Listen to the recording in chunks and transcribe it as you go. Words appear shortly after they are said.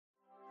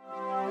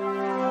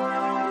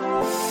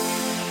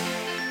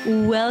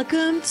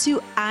Welcome to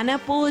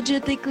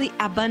Unapologetically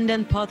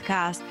Abundant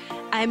Podcast.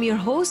 I'm your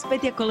host,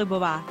 Petya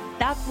Kolibova,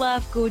 tough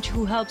love coach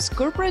who helps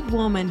corporate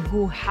women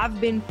who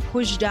have been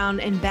pushed down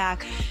and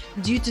back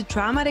due to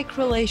traumatic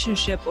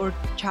relationship or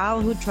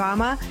childhood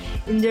trauma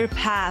in their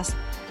past,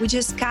 which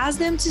has caused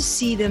them to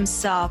see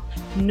themselves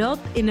not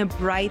in a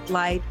bright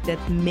light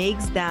that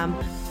makes them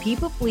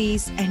people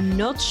please and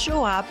not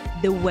show up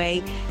the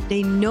way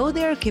they know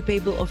they are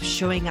capable of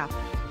showing up.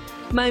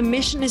 My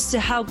mission is to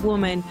help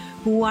women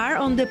who are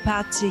on the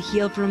path to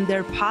heal from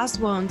their past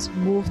wounds,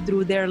 move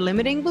through their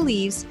limiting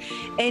beliefs,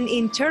 and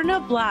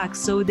internal blocks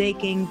so they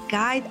can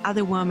guide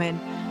other women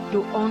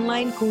through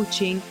online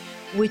coaching,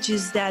 which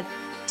is that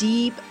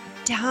deep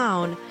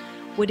down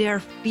what they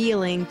are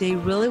feeling they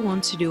really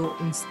want to do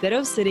instead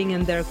of sitting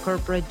in their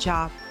corporate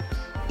job.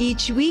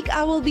 Each week,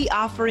 I will be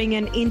offering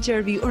an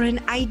interview or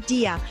an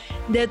idea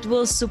that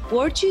will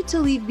support you to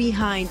leave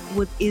behind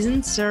what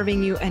isn't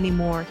serving you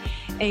anymore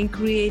and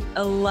create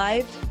a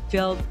life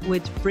filled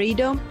with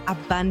freedom,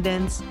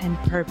 abundance, and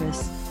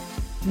purpose.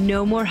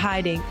 No more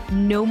hiding,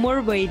 no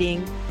more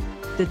waiting.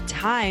 The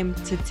time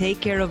to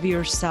take care of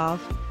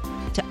yourself,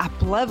 to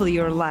uplevel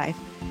your life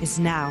is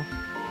now.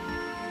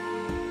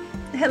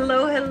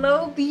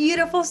 Hello,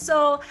 beautiful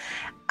soul.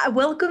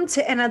 Welcome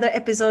to another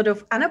episode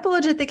of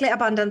Unapologetically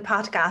Abundant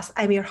Podcast.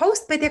 I'm your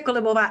host, Petya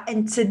Kolibova,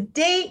 and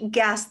today's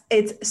guest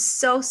is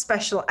so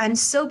special and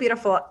so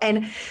beautiful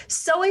and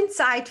so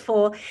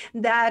insightful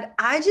that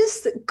I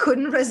just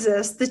couldn't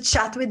resist to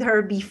chat with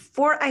her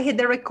before I hit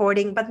the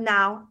recording. But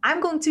now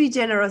I'm going to be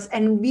generous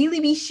and really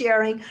be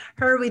sharing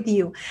her with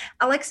you.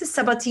 Alexis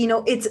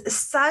Sabatino, it's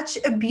such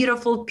a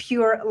beautiful,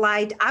 pure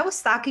light. I was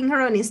stalking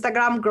her on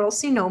Instagram,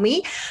 girls, you know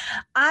me.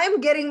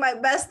 I'm getting my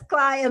best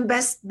client,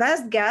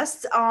 best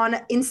guests on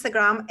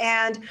Instagram,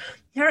 and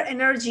her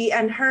energy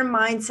and her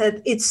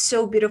mindset, it's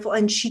so beautiful,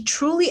 and she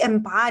truly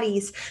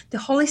embodies the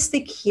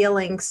holistic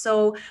healing.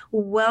 So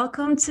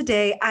welcome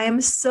today. I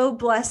am so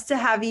blessed to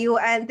have you,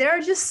 and there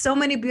are just so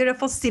many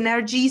beautiful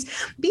synergies.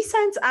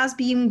 Besides us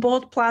being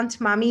both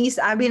plant mummies,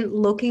 I've been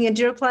looking at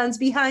your plants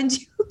behind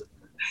you.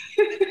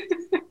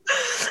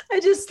 I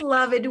just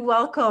love it.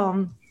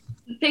 Welcome.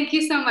 Thank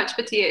you so much,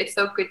 Petya. It's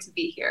so good to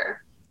be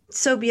here.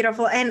 So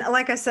beautiful. And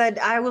like I said,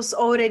 I was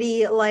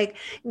already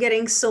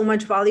getting so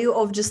much value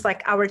of just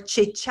our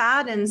chit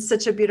chat and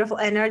such a beautiful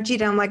energy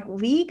that I'm like,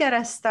 we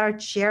gotta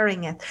start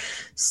sharing it.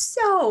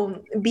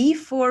 So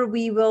before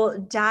we will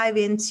dive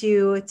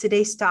into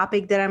today's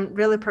topic that I'm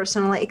really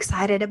personally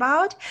excited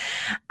about,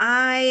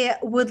 I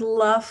would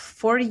love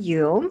for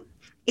you,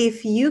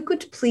 if you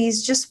could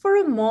please, just for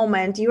a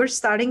moment, you're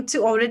starting to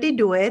already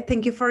do it.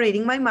 Thank you for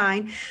reading my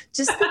mind.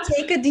 Just to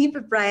take a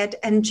deep breath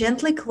and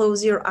gently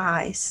close your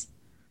eyes.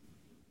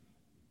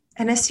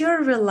 And as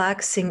you're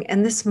relaxing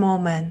in this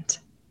moment,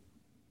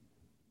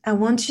 I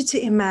want you to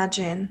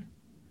imagine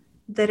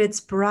that it's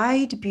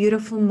bright,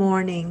 beautiful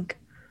morning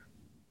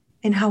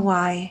in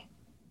Hawaii.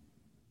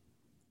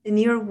 And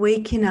you're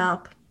waking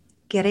up,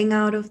 getting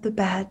out of the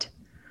bed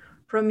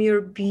from your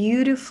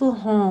beautiful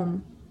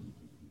home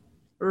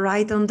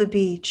right on the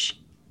beach.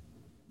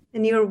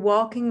 And you're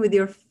walking with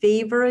your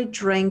favorite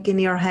drink in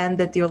your hand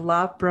that your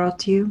love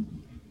brought you.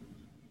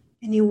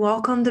 And you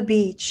walk on the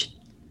beach.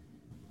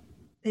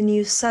 And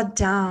you sat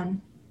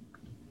down,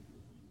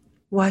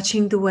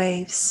 watching the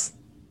waves,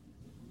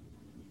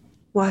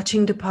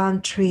 watching the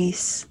palm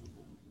trees,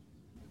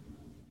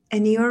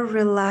 and you're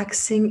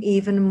relaxing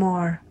even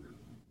more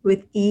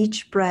with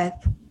each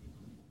breath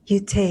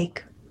you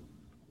take.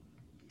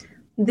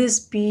 This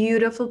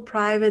beautiful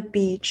private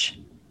beach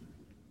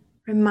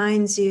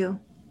reminds you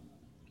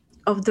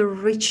of the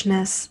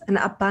richness and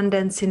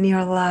abundance in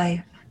your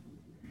life,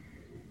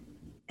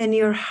 and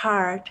your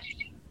heart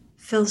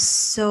feels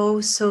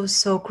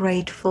so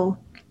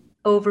grateful,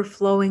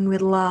 overflowing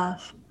with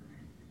love.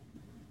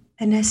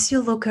 And as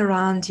you look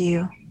around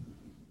you,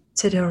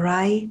 to the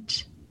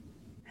right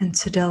and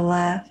to the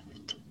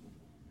left,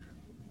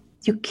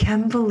 you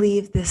can't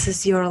believe this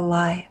is your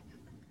life.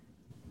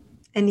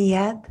 And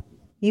yet,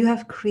 you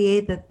have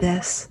created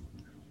this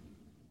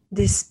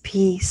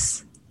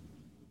peace,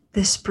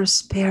 this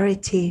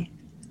prosperity,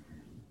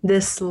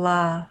 this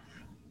love.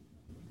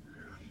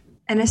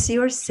 And as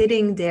you're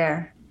sitting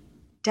there,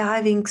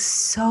 diving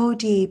so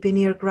deep in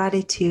your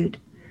gratitude,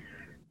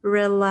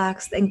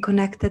 relaxed and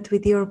connected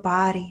with your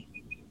body,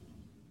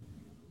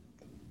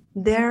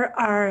 there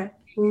are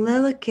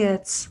little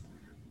kids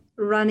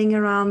running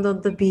around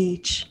on the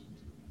beach,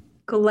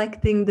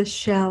 collecting the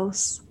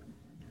shells,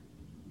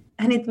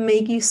 and it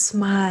makes you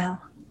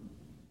smile,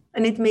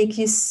 and it makes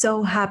you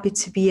so happy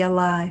to be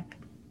alive.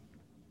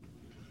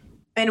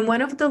 And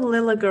one of the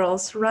little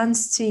girls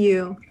runs to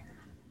you,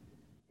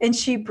 and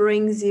she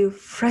brings you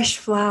fresh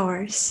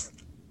flowers.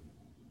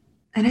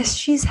 And as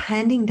she's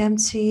handing them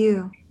to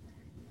you,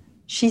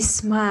 she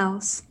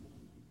smiles,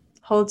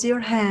 holds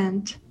your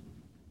hand,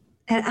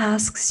 and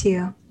asks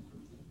you,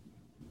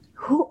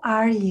 who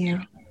are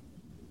you?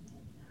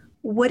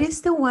 What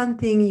is the one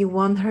thing you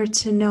want her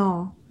to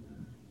know?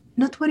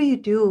 Not what you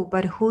do,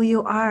 but who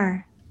you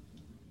are.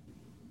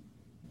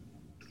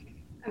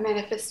 A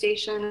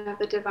manifestation of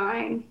the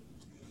divine.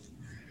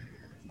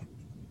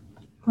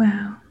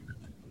 Wow.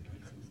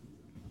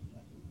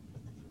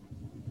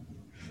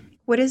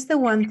 What is the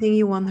one thing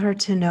you want her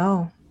to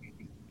know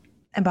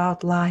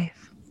about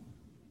life?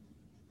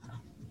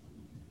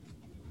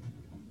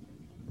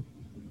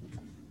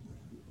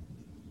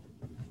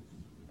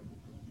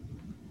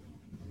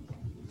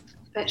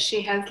 That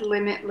she has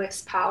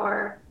limitless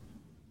power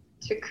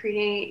to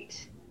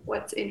create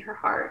what's in her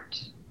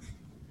heart.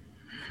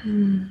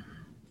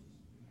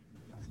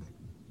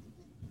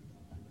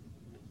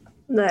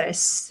 That is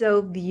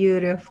so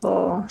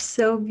beautiful.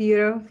 So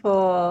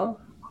beautiful.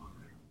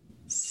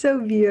 So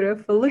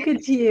beautiful. Look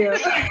at you.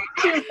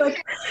 She's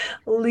like,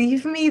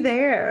 leave me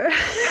there.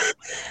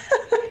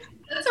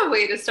 That's a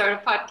way to start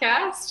a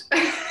podcast.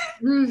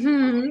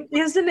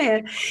 Isn't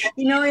it?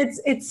 You know,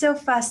 it's so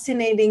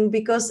fascinating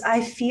because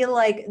I feel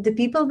like the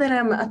people that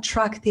I'm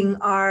attracting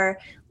are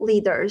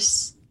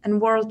leaders and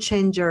world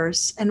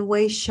changers and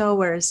way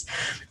showers.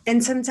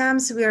 And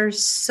sometimes we are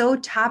so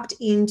tapped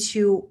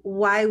into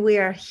why we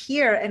are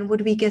here and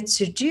what we get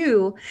to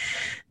do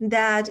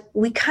that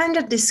we kind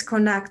of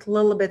disconnect a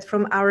little bit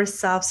from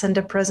ourselves and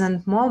the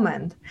present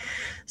moment.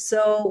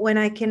 So when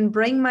I can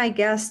bring my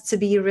guests to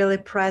be really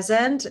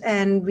present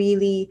and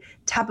really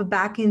tap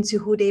back into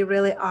who they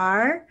really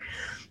are,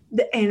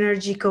 the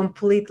energy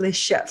completely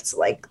shifts.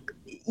 Like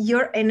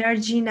your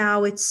energy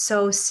now, it's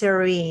so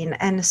serene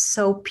and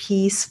so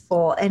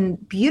peaceful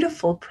and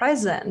beautiful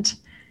present.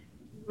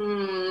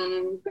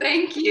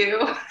 Thank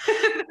you.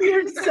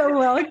 You're so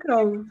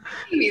welcome.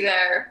 Be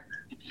there.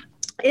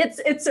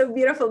 It's so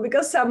beautiful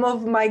because some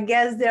of my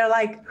guests, they're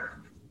like,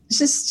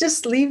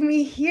 just leave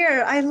me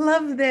here. I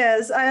love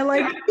this.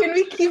 Can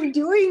we keep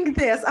doing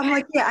this? I'm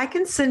like, yeah, I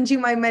can send you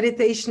my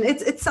meditation.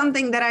 It's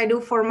something that I do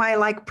for my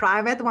like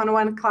private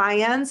one-on-one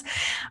clients.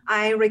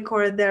 I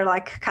record their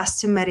like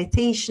custom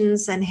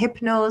meditations and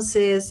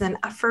hypnosis and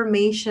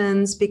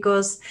affirmations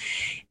because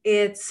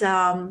it's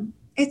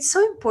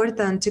so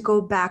important to go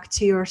back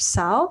to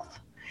yourself.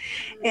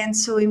 And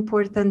so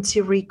important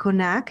to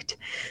reconnect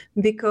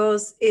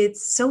because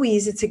it's so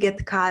easy to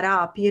get caught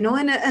up, you know,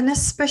 and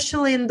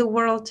especially in the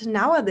world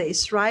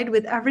nowadays, right?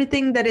 With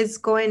everything that is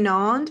going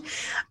on,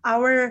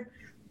 our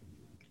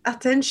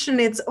attention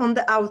is on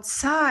the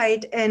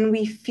outside and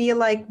we feel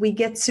like we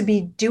get to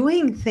be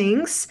doing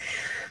things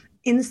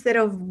instead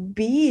of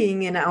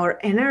being in our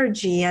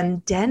energy,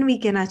 and then we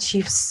can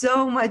achieve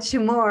so much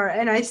more.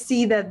 And I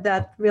see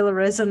that really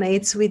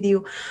resonates with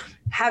you.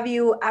 Have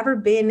you ever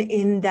been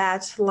in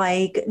that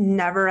like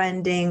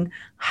never-ending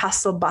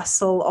hustle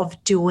bustle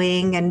of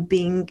doing and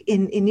being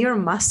in your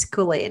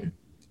masculine?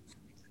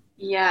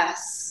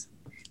 Yes.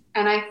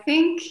 And I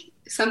think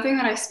something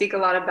that I speak a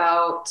lot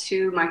about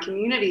to my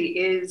community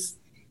is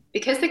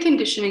because the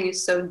conditioning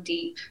is so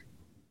deep,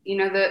 you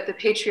know, the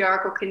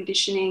patriarchal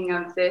conditioning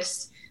of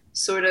this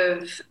sort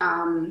of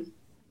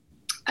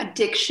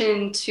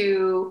addiction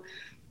to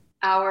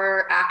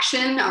our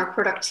action, our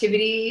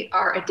productivity,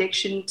 our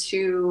addiction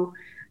to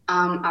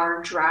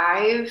our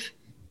drive,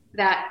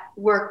 that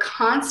we're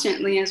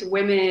constantly as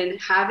women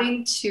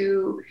having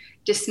to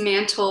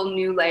dismantle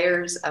new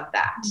layers of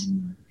that.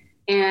 Mm-hmm.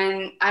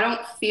 And I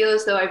don't feel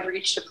as though I've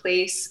reached a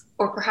place,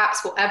 or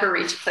perhaps will ever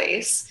reach a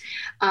place,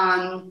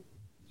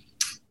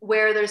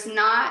 where there's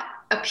not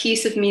a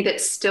piece of me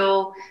that's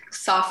still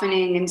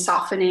softening and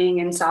softening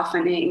and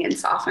softening and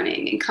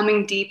softening and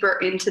coming deeper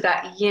into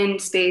that yin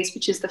space,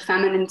 which is the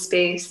feminine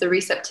space, the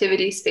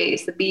receptivity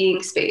space, the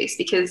being space,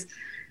 because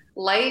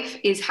life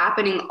is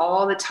happening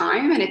all the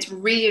time and it's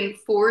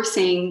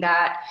reinforcing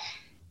that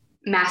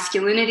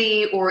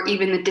masculinity, or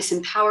even the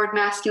disempowered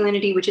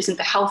masculinity, which isn't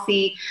the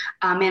healthy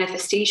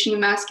manifestation of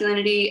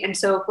masculinity. And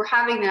so if we're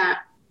having that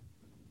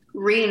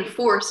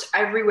reinforced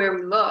everywhere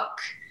we look,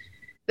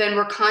 then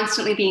we're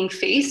constantly being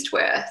faced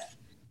with,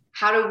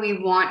 how do we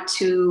want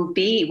to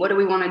be? What do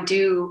we want to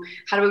do?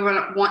 How do we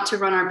want to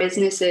run our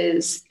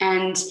businesses?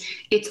 And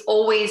it's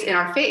always in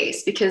our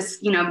face because,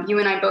 you know, you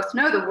and I both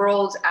know the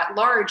world at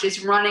large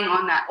is running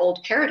on that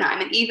old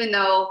paradigm. And even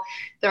though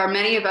there are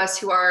many of us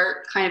who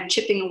are kind of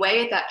chipping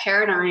away at that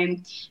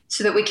paradigm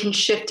so that we can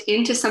shift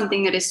into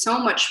something that is so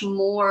much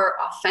more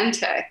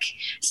authentic,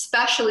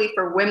 especially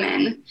for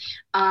women,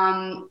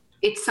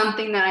 it's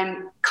something that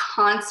I'm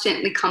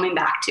constantly coming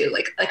back to,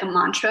 like a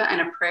mantra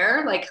and a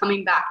prayer, like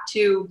coming back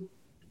to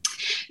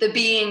the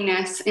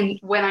beingness. And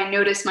when I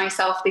notice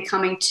myself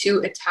becoming too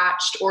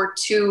attached or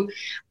too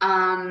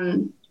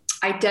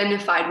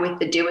identified with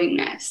the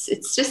doingness,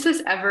 it's just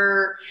this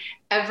ever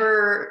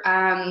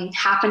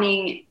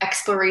happening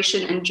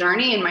exploration and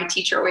journey. And my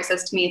teacher always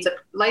says to me,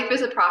 life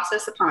is a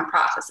process upon a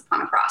process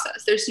upon a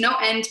process. There's no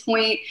end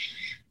point.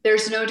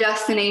 There's no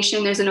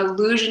destination. There's an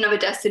illusion of a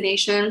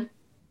destination.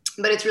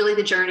 but it's really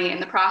the journey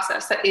and the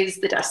process that is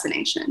the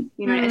destination,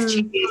 as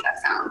cheesy as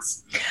that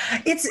sounds.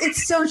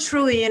 It's so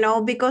true,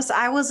 because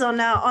I was on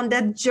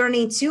that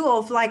journey too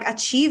of like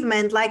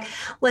achievement, like,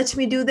 let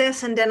me do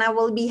this and then I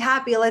will be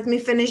happy. Let me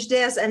finish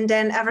this and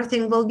then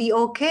everything will be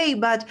okay.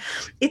 But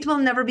it will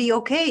never be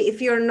okay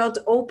if you're not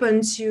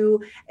open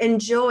to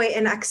enjoy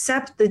and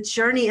accept the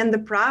journey and the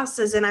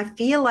process. And I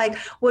feel like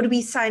when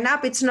we sign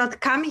up, it's not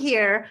come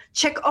here,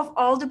 check off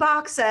all the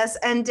boxes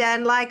and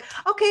then like,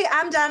 okay,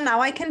 I'm done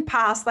now, I can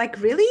pass. Like,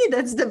 really?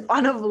 That's the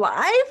fun of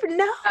life?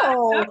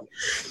 No.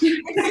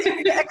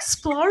 It's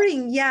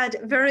exploring. Yet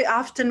very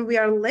often we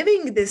are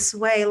living this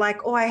way, like,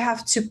 oh, I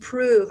have to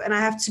prove and I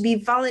have to be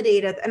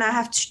validated and I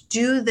have to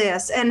do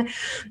this. And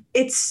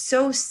it's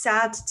so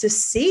sad to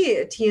see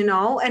it,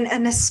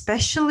 and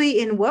especially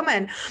in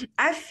women.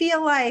 I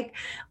feel like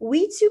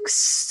we took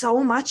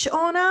so much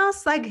on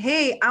us. Like,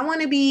 hey, I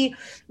want to be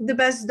the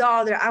best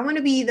daughter. I want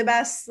to be the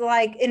best,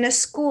 like, in a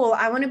school.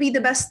 I want to be the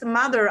best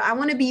mother. I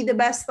want to be the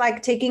best,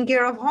 like, taking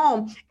care of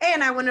home.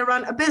 And I want to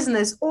run a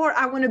business, or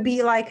I want to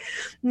be like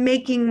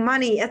making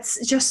money.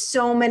 It's just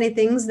so many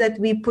things that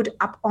we put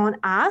up on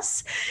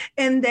us.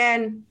 And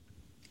then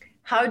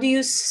how do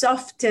you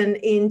soften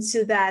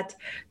into that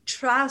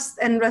trust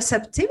and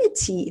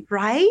receptivity,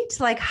 right?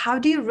 Like, how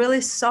do you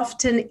really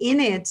soften in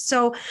it?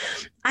 So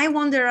I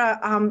wonder,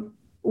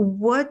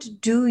 what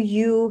do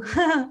you,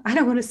 I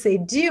don't want to say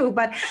do,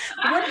 but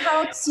what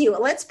helps you?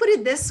 Let's put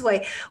it this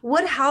way.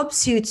 What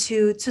helps you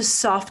to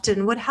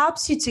soften? What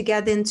helps you to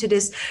get into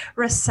this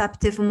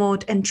receptive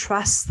mode and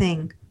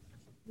trusting?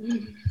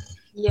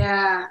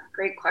 Yeah,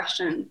 great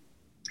question.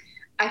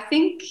 I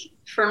think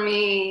for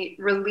me,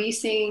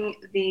 releasing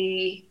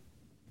the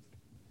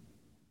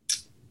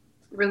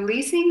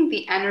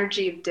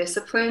energy of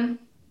discipline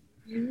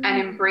and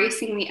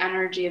embracing the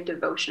energy of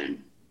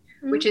devotion,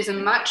 which is a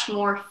much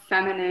more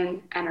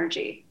feminine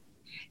energy.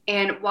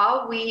 And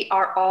while we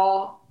are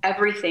all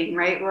everything,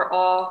 right? We're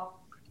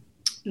all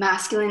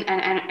masculine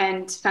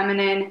and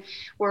feminine.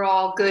 We're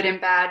all good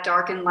and bad,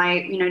 dark and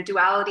light.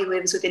 Duality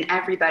lives within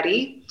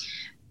everybody.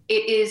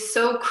 It is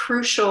so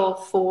crucial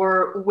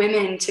for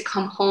women to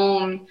come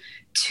home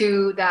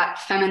to that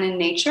feminine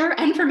nature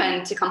and for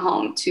men to come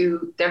home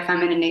to their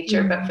feminine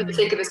nature. But for the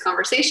sake of this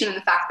conversation and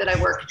the fact that I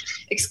work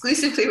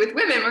exclusively with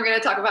women, we're going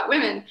to talk about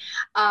women.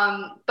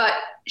 But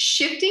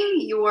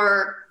shifting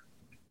your,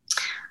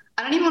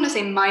 I don't even want to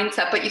say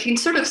mindset, but you can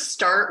sort of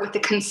start with the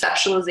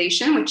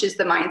conceptualization, which is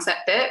the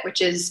mindset bit,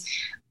 which is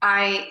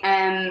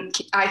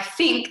I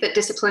think that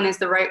discipline is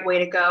the right way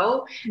to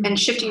go, and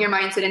shifting your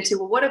mindset into,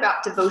 well, what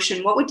about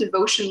devotion? What would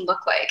devotion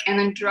look like? And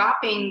then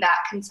dropping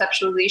that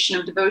conceptualization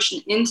of devotion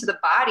into the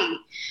body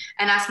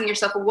and asking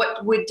yourself, well,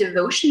 what would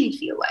devotion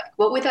feel like?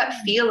 What would that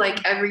feel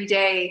like every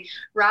day,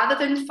 rather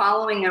than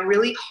following a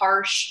really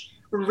harsh,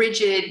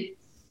 rigid,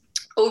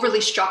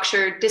 overly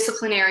structured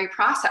disciplinary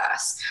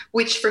process,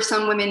 which for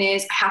some women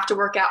is, I have to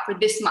work out for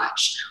this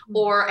much,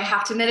 or I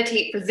have to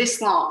meditate for this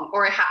long,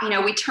 or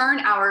we turn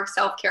our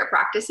self-care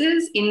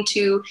practices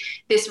into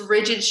this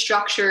rigid,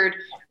 structured,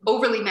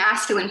 overly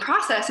masculine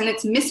process, and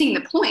it's missing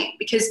the point,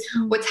 because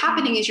what's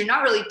happening is you're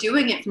not really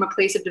doing it from a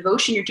place of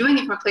devotion, you're doing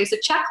it from a place of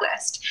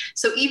checklist.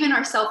 So even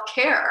our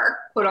self-care,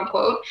 quote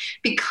unquote,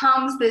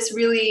 becomes this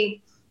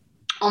really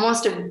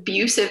almost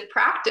abusive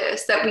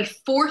practice that we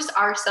force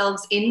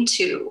ourselves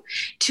into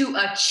to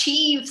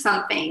achieve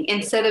something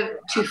instead of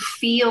to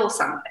feel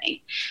something.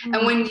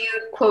 And when you,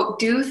 quote,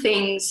 do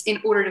things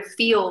in order to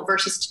feel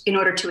versus in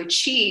order to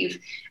achieve,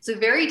 it's a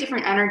very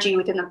different energy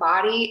within the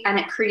body, and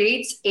it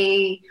creates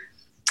a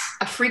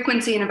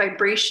frequency and a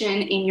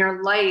vibration in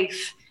your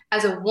life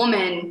as a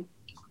woman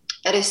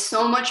that is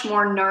so much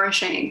more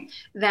nourishing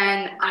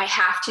than I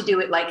have to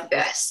do it like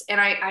this. And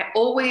I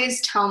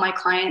always tell my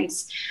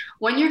clients,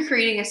 when you're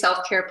creating a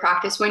self-care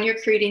practice, when you're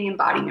creating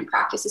embodiment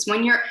practices,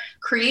 when you're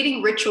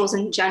creating rituals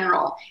in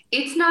general,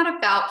 it's not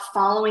about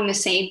following the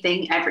same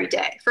thing every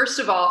day. First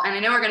of all, and I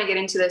know we're going to get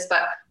into this,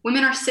 but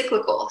women are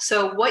cyclical.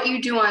 So what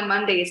you do on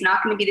Monday is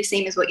not going to be the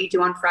same as what you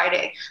do on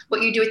Friday.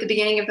 What you do at the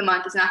beginning of the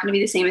month is not going to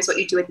be the same as what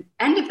you do at the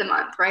end of the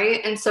month,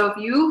 right? And so if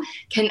you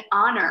can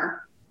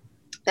honor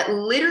that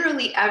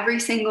literally every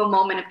single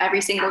moment of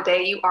every single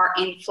day you are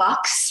in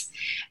flux.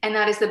 And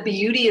that is the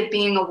beauty of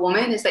being a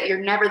woman, is that you're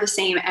never the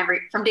same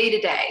from day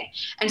to day.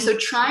 And so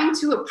trying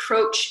to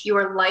approach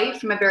your life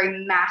from a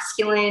very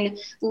masculine,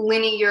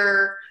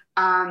 linear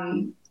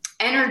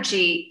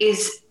energy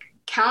is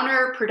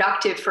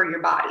counterproductive for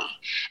your body.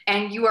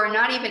 And you are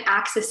not even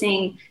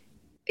accessing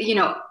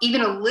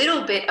even a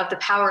little bit of the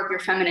power of your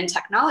feminine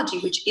technology,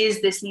 which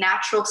is this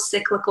natural,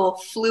 cyclical,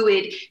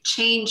 fluid,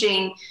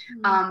 changing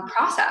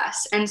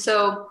process. And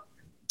so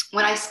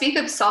when I speak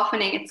of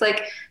softening, it's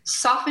like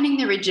softening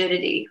the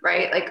rigidity,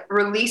 right? Like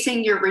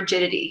releasing your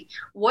rigidity.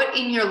 What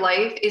in your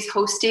life is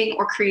hosting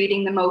or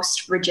creating the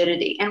most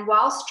rigidity? And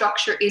while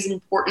structure is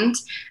important,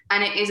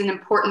 and it is an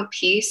important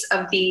piece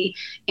of the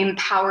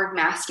empowered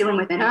masculine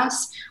within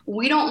us,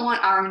 we don't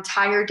want our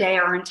entire day,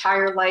 our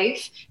entire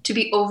life to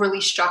be overly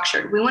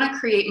structured. We want to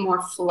create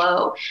more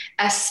flow,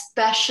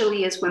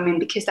 especially as women,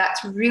 because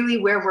that's really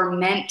where we're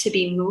meant to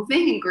be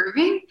moving and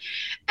grooving.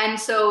 And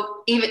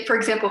so even, for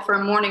example, for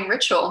a morning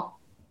ritual,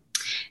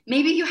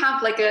 maybe you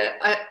have like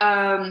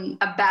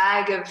a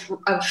bag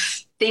of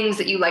things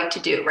that you like to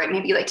do, right?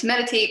 Maybe you like to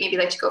meditate, maybe you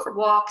like to go for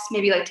walks,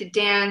 maybe you like to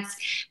dance,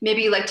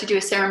 maybe you like to do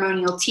a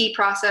ceremonial tea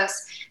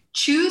process.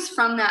 Choose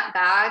from that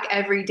bag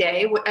every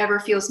day whatever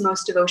feels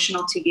most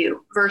devotional to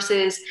you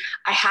versus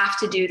I have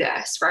to do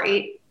this,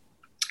 right?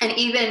 And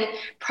even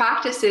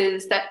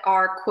practices that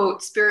are,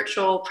 quote,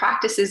 spiritual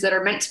practices that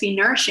are meant to be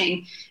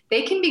nourishing,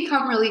 they can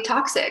become really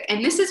toxic.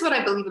 And this is what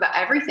I believe about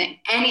everything.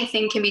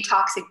 Anything can be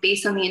toxic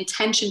based on the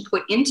intention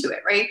put into it,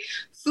 right?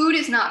 Food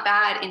is not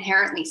bad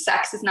inherently.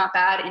 Sex is not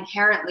bad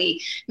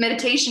inherently.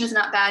 Meditation is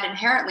not bad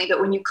inherently. But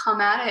when you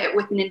come at it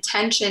with an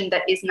intention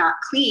that is not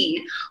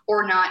clean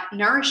or not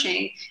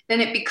nourishing,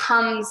 then it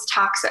becomes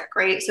toxic,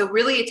 right? So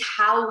really it's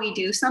how we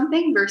do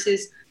something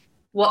versus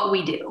what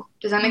we do.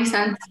 Does that make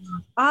sense?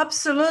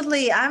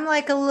 Absolutely. I'm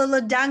like a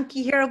little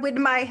donkey here with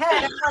my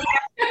head. I'm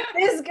like,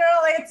 this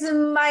girl, it's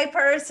my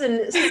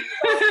person. So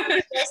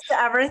just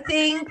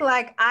everything.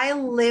 Like I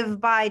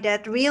live by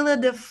that, really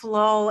the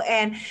flow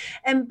and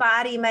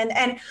embodiment.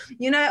 And,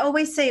 I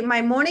always say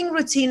my morning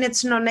routine,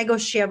 it's not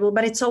negotiable,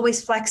 but it's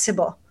always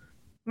flexible.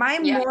 My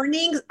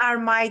mornings are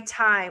my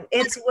time.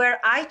 It's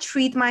where I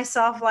treat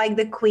myself like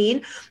the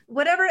queen,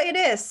 whatever it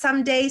is.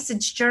 Some days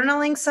it's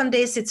journaling, some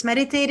days it's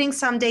meditating,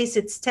 some days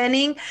it's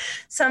tanning,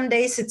 some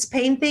days it's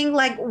painting,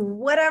 like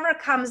whatever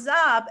comes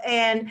up.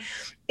 And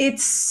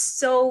it's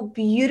so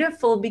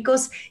beautiful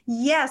because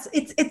yes,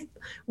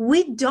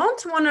 we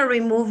don't want to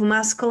remove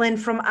masculine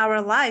from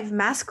our life.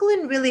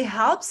 Masculine really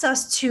helps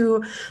us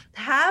to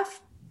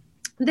have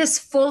this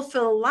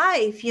fulfilled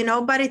life,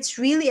 but it's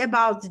really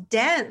about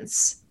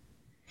dance.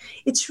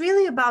 It's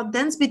really about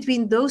dance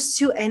between those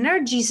two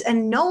energies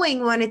and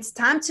knowing when it's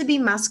time to be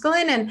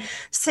masculine and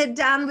sit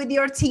down with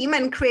your team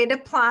and create a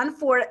plan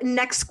for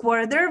next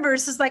quarter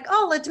versus like,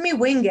 oh, let me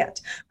wing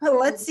it. Well,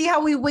 let's see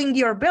how we wing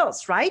your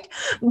bills, right?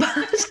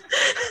 But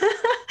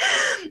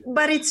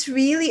it's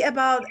really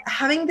about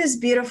having this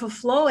beautiful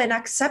flow and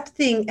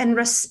accepting and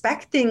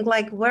respecting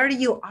like where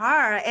you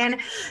are. And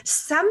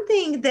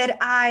something that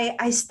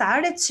I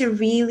started to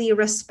really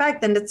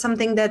respect, and that's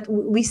something that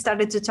we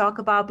started to talk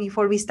about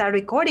before we start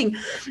recording,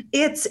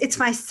 it's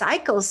my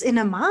cycles in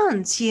a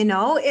month.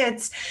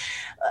 It's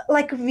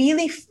like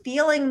really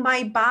feeling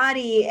my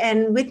body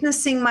and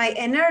witnessing my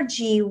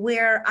energy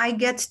where I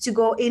get to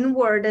go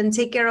inward and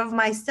take care of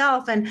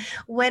myself. And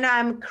when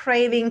I'm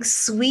craving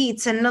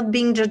sweets and not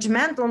being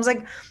judgmental, I'm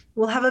like,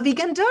 we'll have a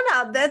vegan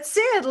donut. That's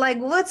it. Like,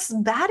 what's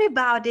bad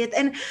about it?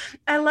 And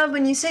I love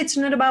when you say it's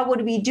not about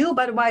what we do,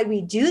 but why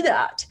we do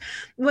that.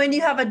 When you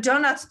have a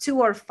donut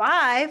 2 or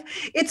 5,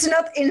 it's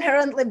not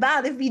inherently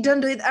bad if you don't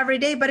do it every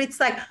day, but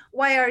it's like,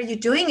 why are you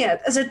doing it?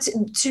 Is it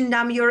to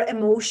numb your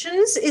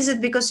emotions? Is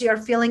it because you're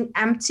feeling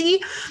empty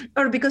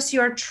or because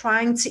you're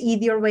trying to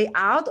eat your way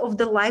out of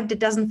the life that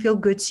doesn't feel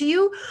good to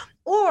you?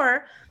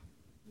 Or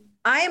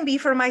IMB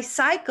for my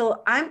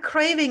cycle, I'm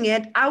craving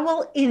it. I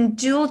will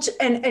indulge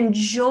and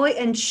enjoy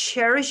and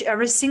cherish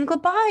every single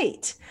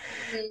bite.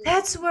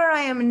 That's where I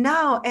am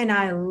now, and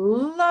I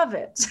love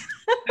it.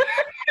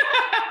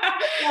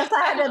 Yes,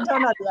 I had a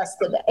donut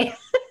yesterday.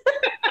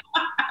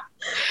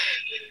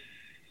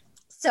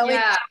 So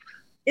yeah.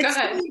 It's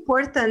so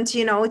important,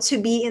 to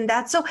be in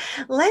that. So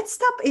let's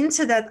step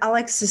into that,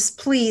 Alexis,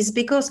 please,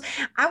 because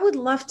I would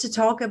love to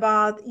talk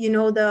about,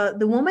 the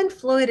woman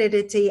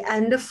fluidity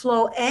and the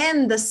flow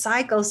and the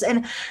cycles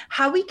and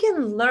how we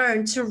can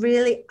learn to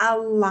really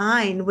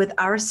align with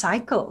our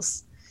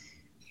cycles.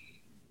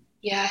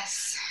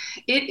 Yes,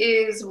 it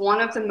is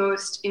one of the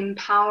most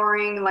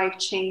empowering,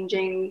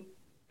 life-changing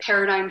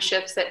paradigm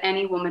shifts that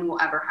any woman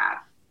will ever have.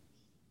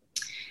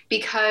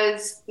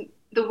 Because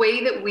the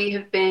way that we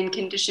have been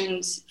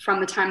conditioned from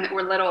the time that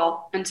we're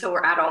little until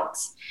we're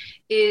adults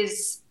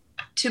is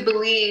to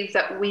believe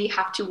that we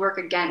have to work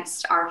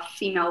against our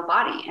female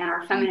body and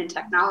our feminine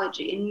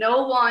technology. And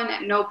no one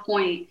at no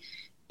point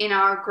in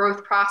our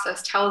growth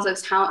process tells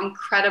us how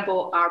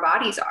incredible our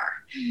bodies are.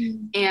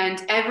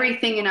 And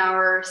everything in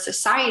our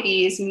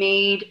society is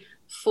made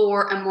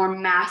for a more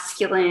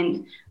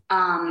masculine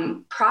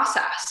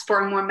process,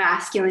 for a more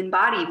masculine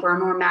body, for a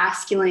more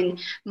masculine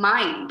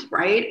mind,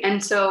 right?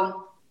 And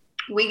so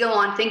we go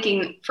on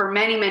thinking for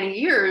many, many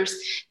years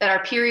that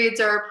our periods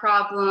are a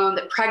problem,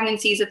 that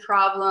pregnancy is a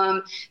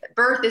problem, that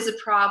birth is a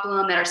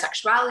problem, that our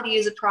sexuality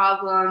is a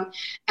problem.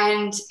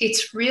 And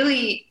it's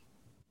really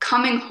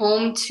coming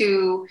home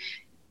to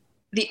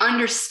the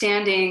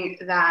understanding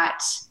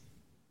that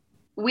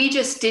we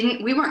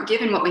weren't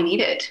given what we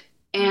needed.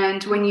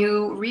 And when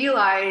you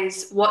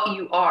realize what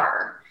you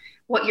are,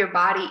 what your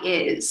body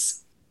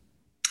is,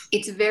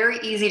 it's very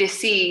easy to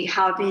see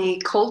how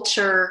the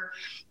culture,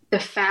 the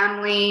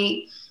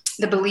family,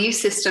 the belief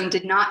system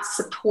did not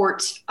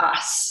support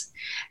us.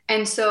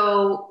 And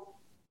so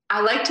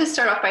I like to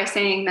start off by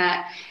saying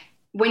that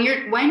when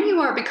you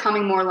are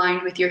becoming more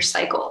aligned with your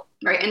cycle,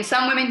 right? And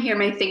some women here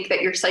may think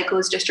that your cycle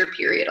is just your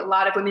period. A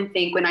lot of women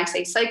think when I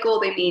say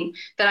cycle, I mean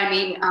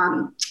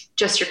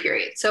just your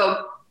period.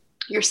 So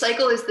your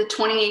cycle is the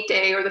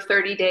 28-day or the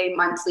 30-day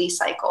monthly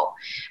cycle.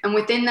 And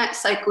within that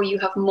cycle, you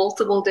have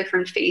multiple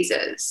different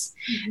phases.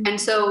 Mm-hmm.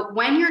 And so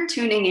when you're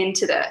tuning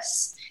into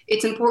this,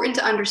 it's important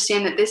to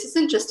understand that this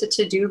isn't just a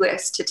to-do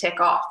list to tick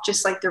off,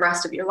 just like the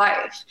rest of your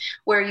life,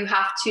 where you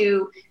have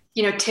to,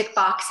 tick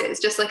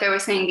boxes, just like I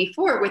was saying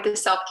before with the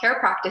self-care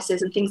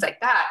practices and things like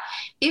that.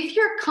 If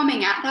you're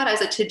coming at that as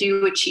a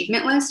to-do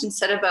achievement list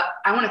instead of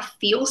I want to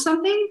feel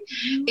something,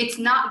 mm-hmm. it's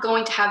not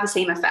going to have the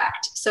same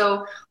effect.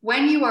 So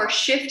when you are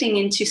shifting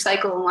into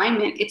cycle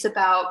alignment, it's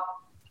about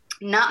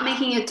not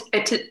making it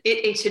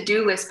a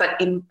to-do list, but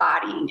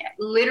embodying it,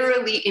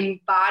 literally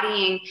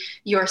embodying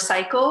your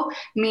cycle,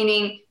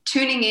 meaning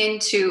tuning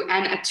into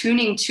and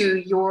attuning to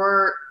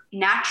your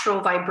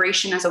natural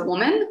vibration as a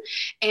woman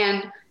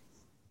and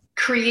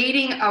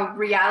creating a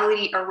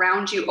reality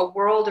around you, a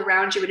world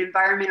around you, an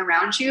environment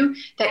around you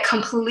that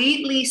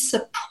completely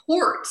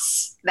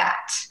supports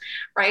that,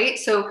 right?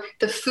 So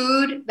the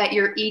food that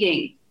you're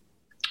eating,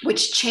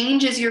 which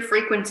changes your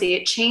frequency,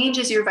 it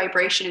changes your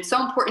vibration. It's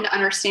so important to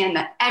understand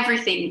that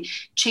everything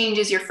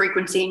changes your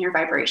frequency and your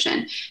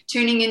vibration.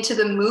 Tuning into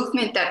the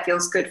movement that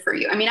feels good for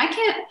you. I mean,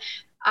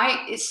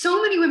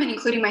 so many women,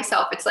 including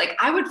myself, it's like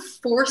I would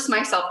force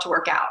myself to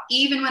work out,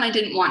 even when I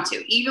didn't want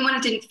to, even when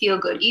it didn't feel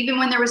good, even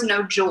when there was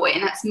no joy.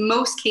 And that's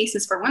most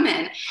cases for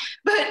women.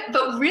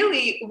 But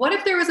really, what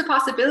if there was a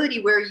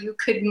possibility where you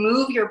could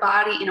move your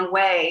body in a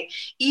way,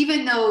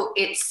 even though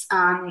it's,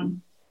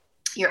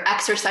 you're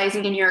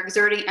exercising and you're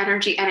exerting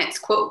energy and it's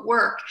quote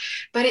work,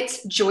 but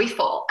it's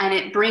joyful and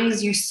it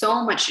brings you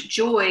so much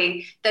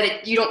joy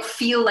that you don't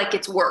feel like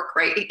it's work,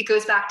 right? It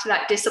goes back to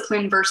that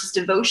discipline versus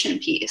devotion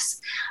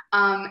piece.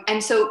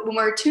 And so when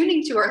we're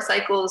tuning to our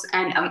cycles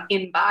and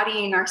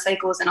embodying our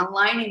cycles and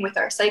aligning with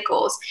our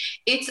cycles,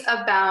 it's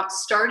about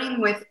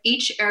starting with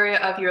each area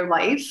of your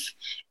life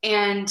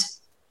and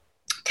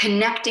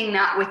connecting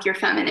that with your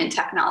feminine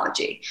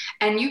technology.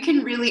 And you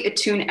can really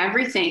attune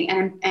everything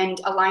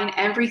and align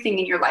everything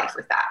in your life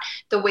with that.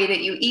 The way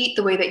that you eat,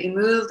 the way that you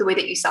move, the way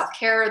that you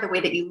self-care, the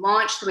way that you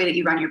launch, the way that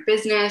you run your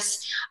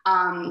business.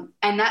 And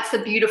that's the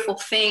beautiful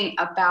thing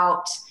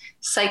about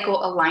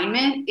cycle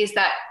alignment, is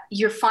that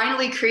you're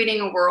finally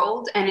creating a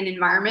world and an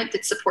environment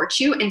that supports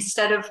you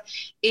instead of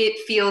it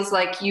feels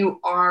like you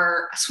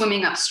are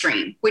swimming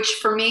upstream, which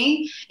for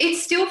me, it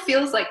still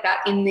feels like that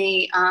in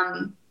the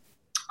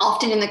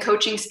often in the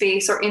coaching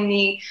space or in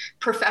the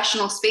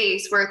professional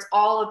space, where it's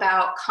all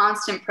about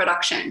constant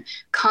production,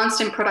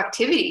 constant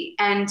productivity.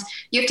 And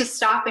you have to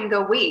stop and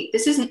go, wait,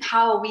 this isn't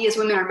how we as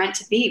women are meant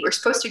to be. We're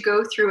supposed to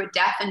go through a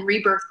death and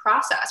rebirth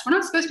process. We're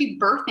not supposed to be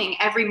birthing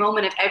every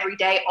moment of every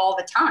day all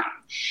the time.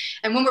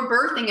 And when we're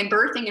birthing and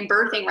birthing and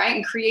birthing, right,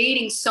 and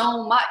creating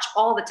so much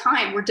all the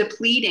time, we're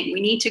depleting.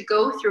 We need to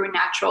go through a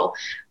natural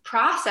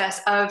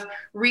process of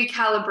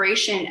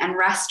recalibration and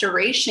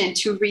restoration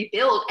to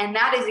rebuild. And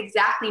that is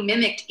exactly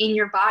mimicked in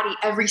your body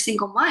every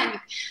single month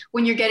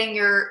when you're getting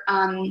your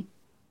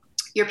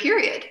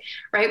period,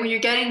 right? When you're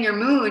getting your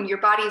moon, your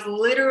body is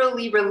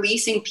literally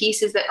releasing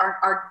pieces that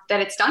are that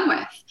it's done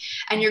with.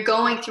 And you're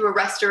going through a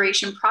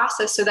restoration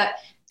process so that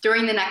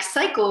during the next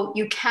cycle,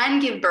 you can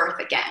give birth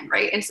again,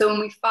 right? And so when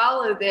we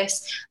follow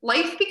this,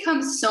 life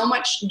becomes so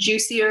much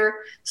juicier,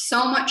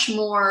 so much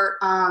more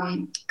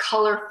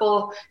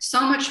colorful,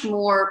 so much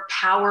more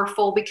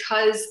powerful,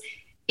 because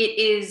it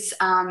is,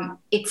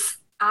 it's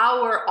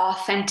our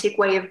authentic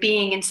way of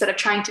being, instead of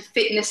trying to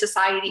fit in a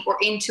society or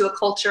into a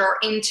culture or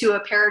into a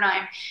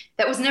paradigm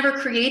that was never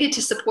created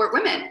to support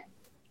women.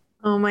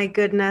 Oh my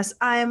goodness.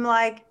 I'm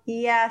like,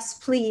 yes,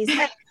 please.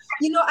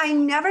 I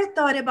never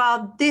thought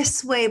about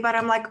this way, but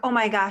I'm like, oh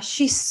my gosh,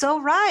 she's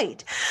so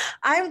right.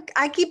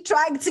 I keep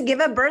trying to give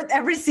a birth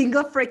every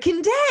single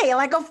freaking day.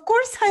 Like, of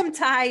course I'm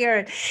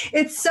tired.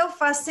 It's so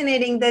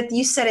fascinating that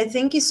you said it.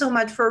 Thank you so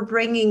much for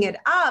bringing it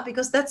up,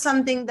 because that's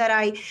something that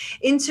I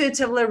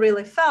intuitively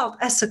really felt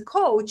as a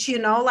coach,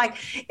 like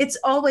it's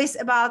always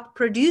about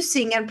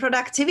producing and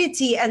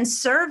productivity and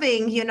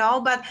serving,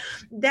 but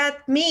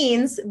that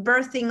means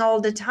birthing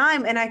all the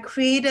time. And I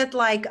created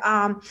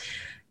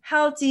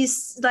healthy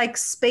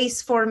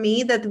space for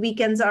me that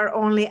weekends are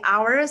only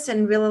ours,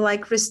 and really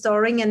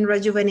restoring and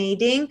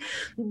rejuvenating.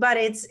 But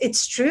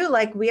it's true,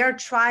 we are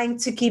trying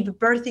to keep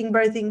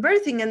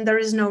birthing, and there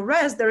is no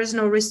rest, there is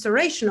no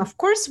restoration. Of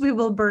course we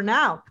will burn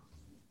out.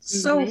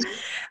 So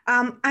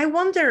I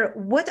wonder,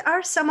 what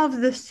are some of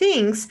the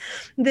things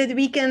that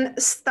we can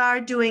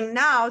start doing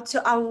now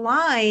to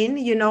align,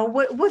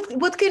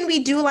 what can we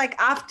do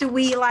after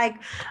we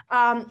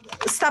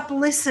stop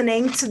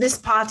listening to this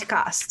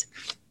podcast?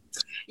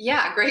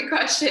 Yeah, great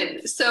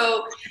question.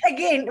 So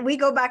again, we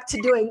go back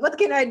to doing, what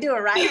can I do,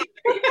 right?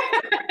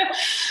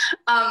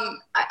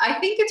 I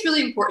think it's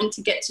really important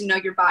to get to know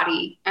your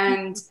body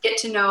and get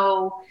to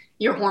know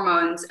your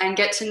hormones and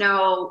get to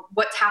know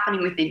what's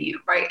happening within you,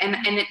 right? And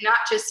it not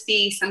just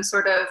be some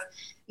sort of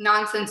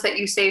nonsense that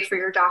you say for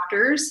your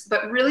doctors,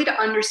 but really to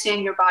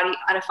understand your body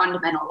at a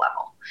fundamental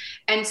level.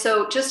 And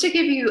so just to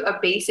give you a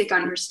basic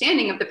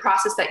understanding of the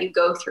process that you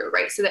go through,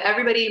 right? So that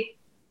everybody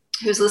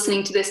who's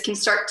listening to this can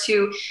start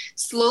to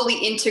slowly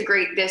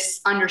integrate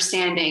this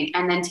understanding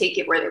and then take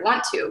it where they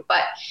want to.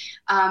 But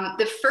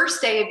the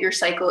first day of your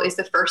cycle is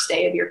the first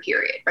day of your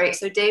period, right?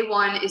 So day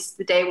one is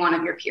the day one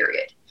of your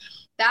period.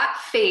 That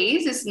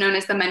phase is known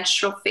as the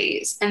menstrual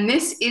phase. And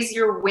this is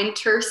your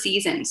winter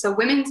season. So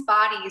women's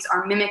bodies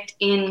are mimicked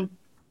in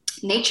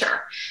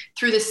nature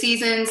through the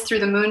seasons, through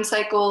the moon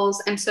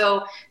cycles. And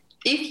so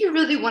if you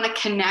really want to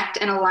connect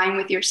and align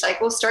with your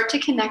cycle, start to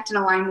connect and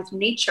align with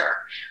nature,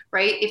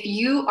 right? If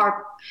you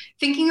are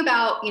thinking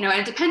about, and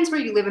it depends where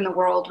you live in the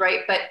world,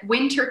 right? But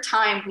winter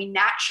time, we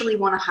naturally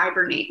want to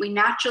hibernate. We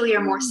naturally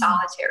are more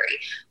solitary.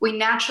 We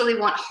naturally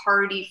want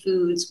hearty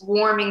foods,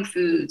 warming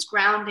foods,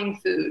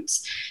 grounding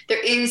foods.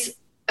 There is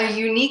a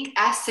unique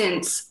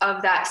essence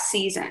of that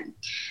season.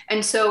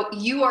 And so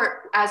you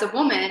are, as a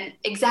woman,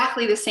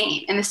 exactly the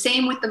same. And the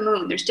same with the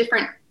moon. There's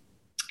different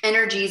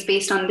energies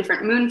based on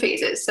different moon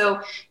phases.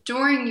 So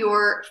during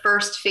your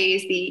first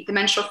phase, the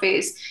menstrual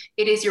phase,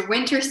 it is your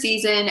winter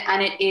season,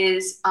 and it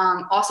is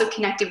also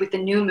connected with the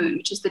new moon,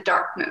 which is the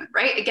dark moon,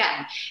 right?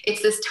 Again,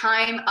 it's this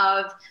time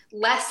of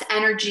less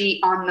energy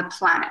on the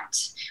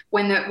planet.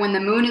 When the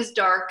moon is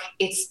dark,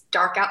 it's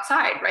dark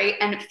outside, right?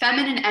 And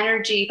feminine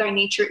energy by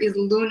nature is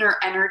lunar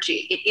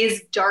energy. It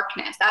is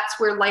darkness. That's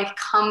where life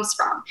comes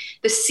from.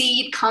 The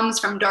seed comes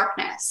from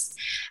darkness.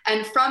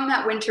 And from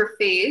that winter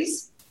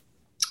phase,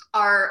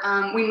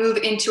 we move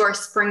into our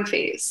spring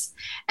phase,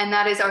 and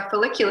that is our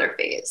follicular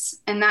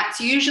phase. And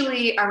that's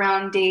usually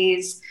around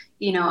days,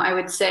 I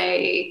would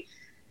say,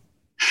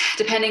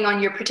 depending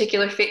on your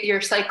particular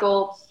your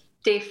cycle,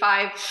 day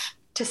 5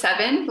 to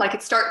 7, like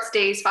it starts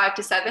days 5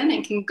 to 7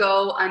 and can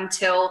go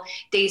until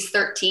days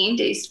 13,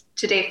 days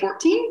to day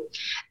 14.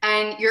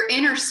 And your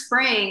inner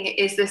spring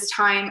is this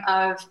time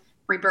of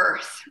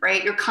rebirth,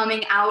 right? You're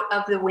coming out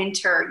of the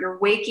winter. You're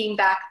waking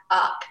back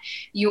up.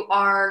 You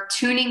are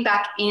tuning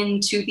back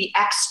into the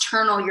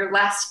external. You're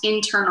less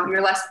internal.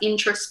 You're less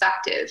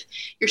introspective.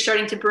 You're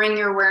starting to bring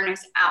your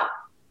awareness out.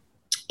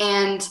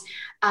 And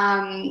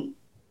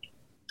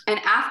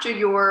after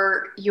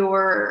your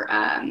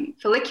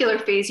follicular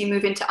phase, you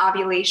move into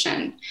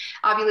ovulation.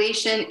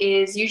 Ovulation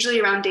is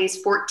usually around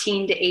days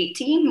 14 to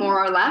 18,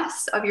 more or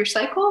less, of your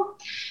cycle.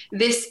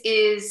 This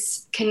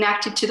is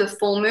connected to the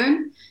full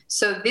moon.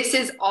 So this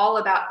is all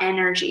about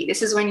energy.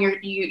 This is when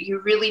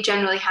you really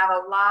generally have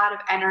a lot of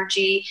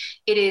energy.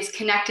 It is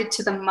connected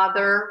to the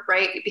mother,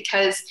 right?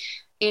 Because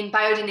in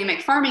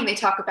biodynamic farming, they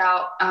talk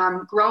about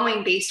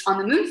growing based on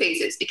the moon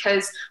phases,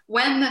 because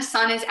when the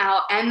sun is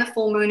out and the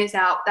full moon is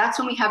out, that's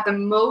when we have the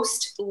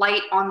most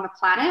light on the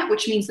planet,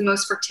 which means the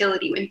most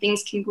fertility, when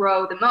things can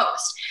grow the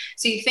most.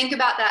 So you think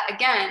about that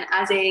again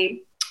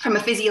from a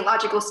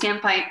physiological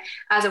standpoint,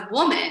 as a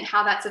woman,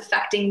 how that's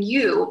affecting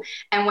you.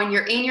 And when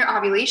you're in your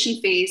ovulation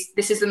phase,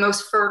 this is the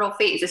most fertile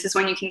phase. This is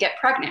when you can get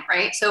pregnant,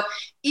 right? So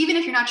even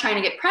if you're not trying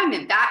to get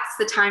pregnant, that's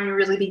the time to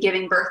really be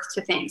giving birth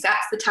to things.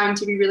 That's the time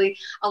to be really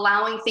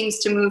allowing things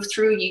to move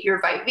through you. You're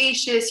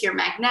vivacious, you're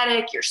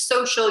magnetic, you're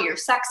social, you're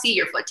sexy,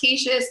 you're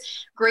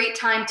flirtatious. Great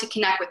time to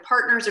connect with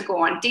partners or go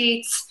on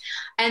dates.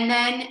 And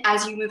then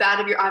as you move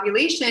out of your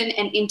ovulation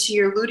and into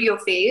your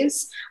luteal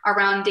phase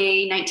around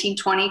day 19,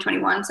 20,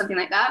 21, something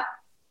like that,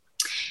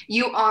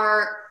 you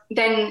are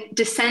then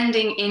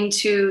descending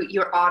into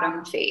your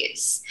autumn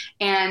phase.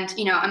 And,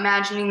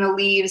 imagining the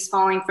leaves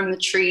falling from the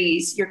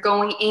trees, you're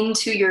going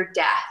into your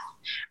death,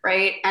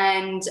 right?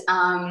 And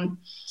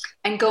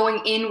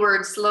going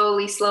inward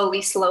slowly,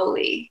 slowly,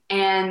 slowly.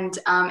 And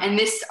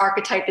this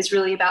archetype is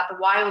really about the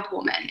wild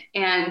woman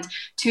and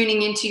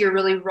tuning into your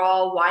really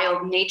raw,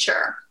 wild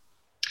nature.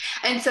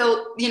 And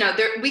so,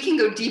 we can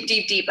go deep,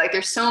 deep, deep. Like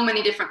there's so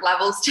many different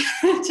levels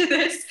to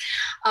this.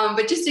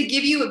 But just to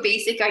give you a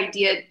basic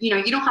idea, you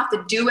don't have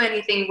to do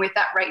anything with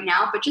that right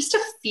now, but just to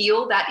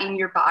feel that in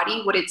your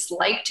body, what it's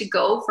like to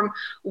go from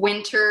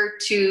winter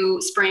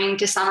to spring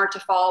to summer to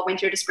fall,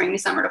 winter to spring to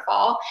summer to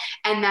fall,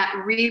 and that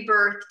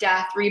rebirth,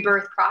 death,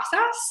 rebirth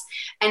process,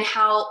 and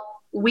how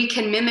we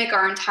can mimic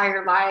our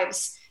entire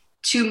lives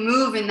to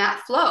move in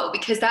that flow,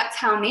 because that's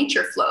how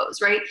nature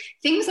flows, right?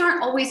 Things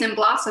aren't always in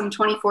blossom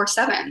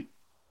 24/7.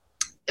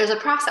 There's a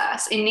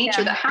process in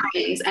nature that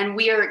happens, and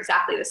we are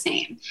exactly the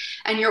same.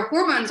 And your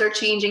hormones are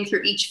changing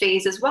through each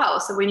phase as well.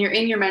 So when you're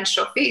in your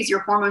menstrual phase, your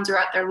hormones are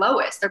at their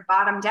lowest, they're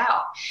bottomed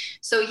out.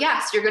 So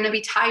yes, you're going to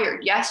be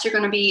tired. Yes, you're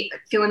going to be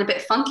feeling a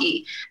bit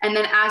funky. And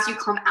then as you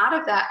come out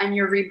of that and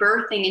you're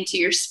rebirthing into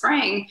your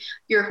spring,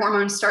 your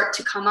hormones start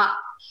to come up.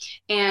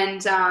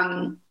 And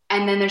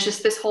And then there's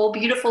just this whole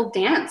beautiful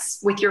dance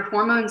with your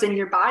hormones in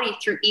your body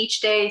through each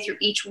day, through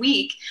each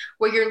week,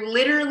 where you're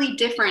literally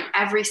different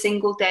every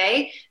single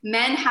day.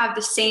 Men have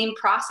the same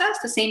process,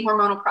 the same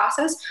hormonal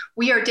process.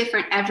 We are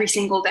different every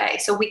single day.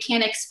 So we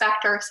can't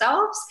expect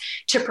ourselves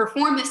to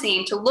perform the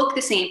same, to look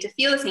the same, to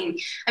feel the same.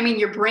 I mean,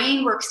 your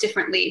brain works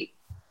differently.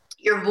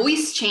 Your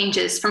voice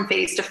changes from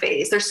phase to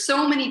phase. There's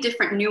so many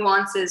different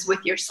nuances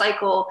with your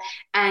cycle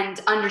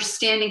and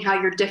understanding how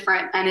you're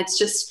different. And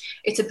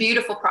it's a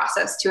beautiful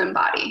process to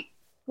embody.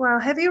 Well,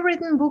 have you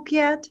written a book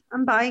yet?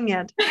 I'm buying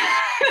it.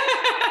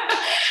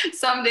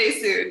 Someday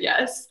soon,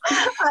 yes.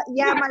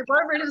 Yeah, my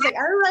boyfriend was like,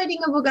 "Are you writing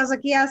a book?" I was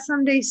like, "Yeah,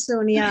 someday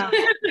soon." Yeah.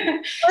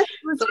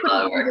 Let's put it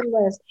on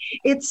the list.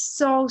 It's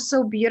so,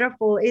 so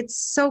beautiful. It's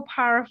so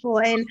powerful.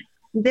 And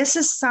this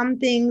is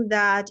something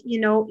that,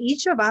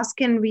 each of us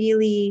can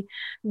really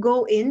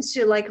go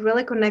into, like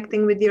really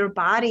connecting with your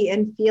body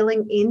and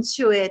feeling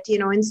into it,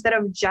 instead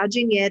of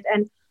judging it.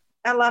 And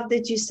I love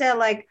that you said,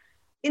 like,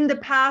 in the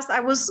past, I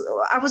was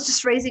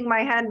just raising my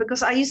hand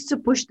because I used to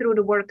push through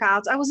the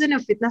workouts. I was in a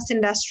fitness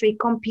industry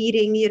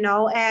competing,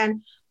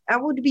 and I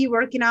would be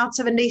working out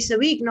 7 days a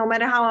week, no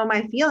matter how am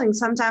I feeling,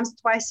 sometimes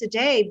twice a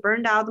day,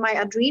 burned out my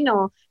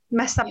adrenal,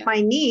 messed up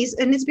my knees.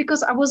 And it's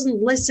because I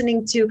wasn't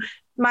listening to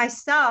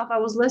myself. I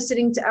was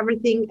listening to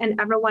everything and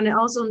everyone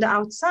else on the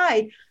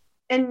outside.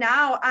 And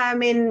now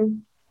I'm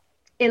in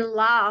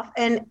love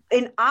and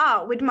in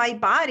awe with my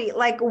body.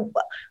 Like,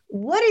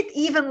 what it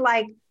even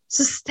like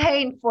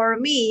sustain for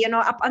me,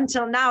 up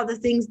until now, the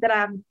things that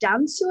I've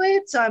done to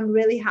it. So I'm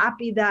really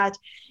happy that,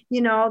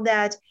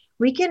 that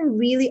we can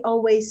really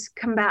always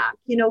come back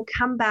and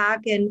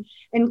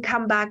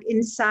come back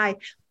inside.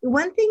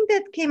 One thing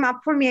that came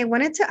up for me, I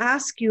wanted to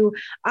ask you,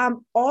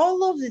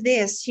 all of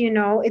this,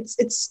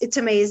 it's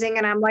amazing.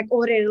 And I'm like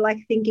already like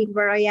thinking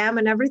where I am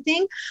and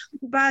everything,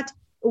 but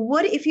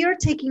what if you're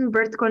taking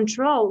birth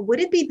control?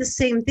 Would it be the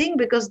same thing?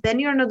 Because then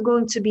you're not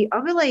going to be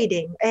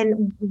ovulating.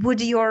 And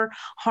would your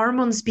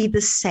hormones be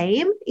the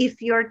same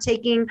if you're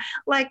taking,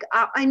 like,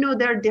 I know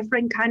there are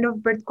different kind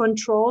of birth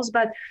controls,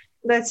 but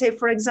let's say,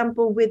 for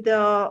example, with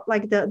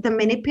the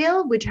mini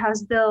pill, which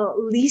has the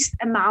least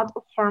amount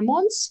of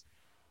hormones.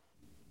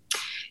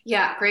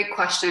 Yeah, great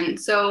question.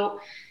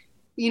 So,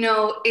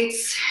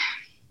 it's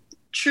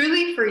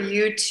truly for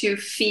you to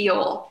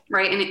feel,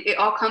 right? And it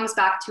all comes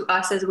back to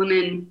us as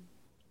women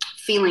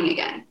feeling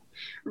again,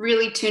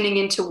 really tuning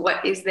into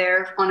what is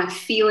there on a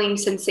feeling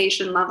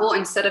sensation level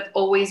instead of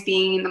always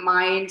being in the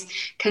mind,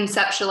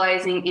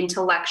 conceptualizing,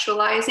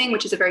 intellectualizing,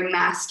 which is a very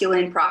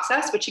masculine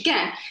process, which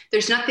again,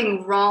 there's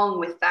nothing wrong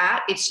with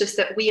that. It's just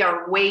that we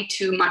are way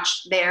too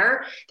much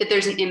there, that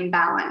there's an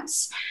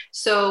imbalance.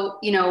 So,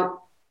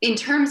 in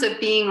terms of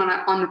being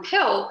on the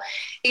pill,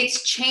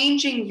 it's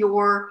changing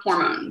your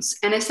hormones.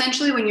 And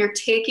essentially when you're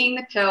taking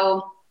the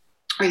pill,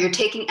 or you're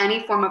taking any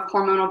form of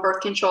hormonal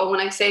birth control. When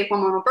I say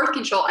hormonal birth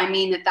control, I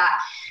mean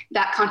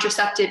that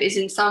contraceptive is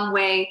in some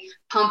way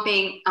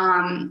pumping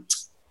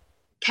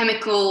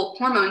chemical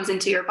hormones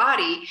into your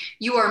body.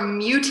 You are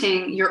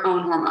muting your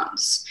own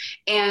hormones,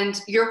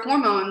 and your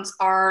hormones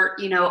are,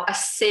 a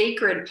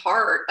sacred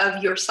part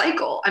of your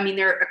cycle. I mean,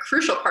 they're a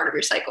crucial part of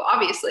your cycle,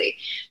 obviously.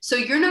 So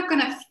you're not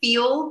going to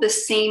feel the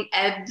same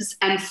ebbs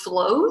and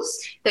flows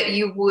that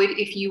you would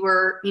if you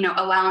were,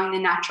 allowing the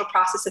natural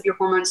process of your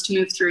hormones to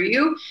move through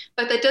you.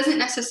 But that doesn't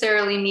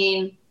necessarily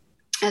mean,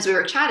 as we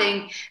were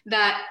chatting,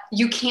 that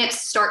you can't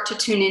start to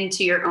tune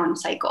into your own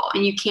cycle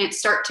and you can't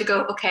start to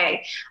go,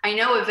 okay, I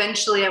know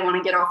eventually I want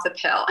to get off the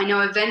pill. I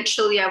know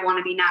eventually I want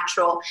to be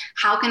natural.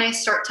 How can I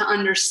start to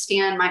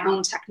understand my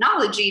own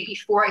technology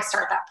before I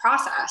start that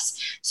process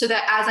so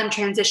that as I'm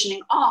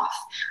transitioning off,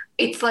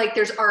 it's like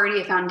there's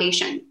already a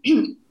foundation.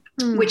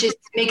 Which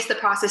makes the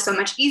process so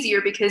much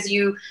easier because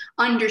you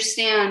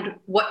understand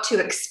what to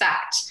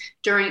expect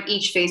during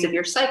each phase of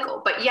your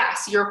cycle. But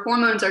yes, your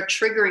hormones are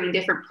triggering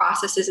different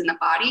processes in the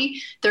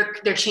body.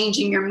 They're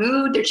changing your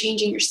mood, they're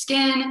changing your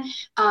skin,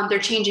 they're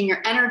changing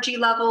your energy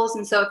levels.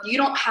 And so if you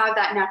don't have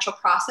that natural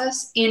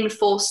process in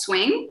full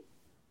swing,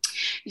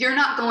 you're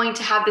not going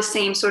to have the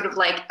same sort of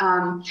like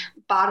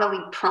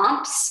bodily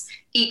prompts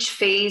each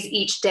phase,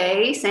 each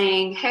day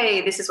saying, hey,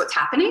 this is what's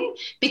happening,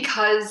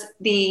 because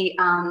the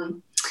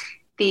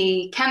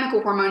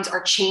chemical hormones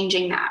are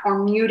changing that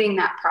or muting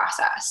that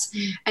process.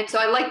 And so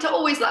I like to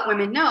always let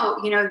women know,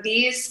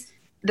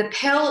 the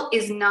pill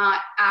is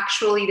not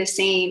actually the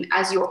same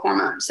as your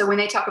hormone. So when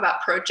they talk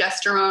about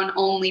progesterone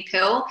only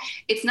pill,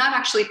 it's not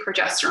actually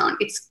progesterone.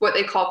 It's what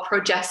they call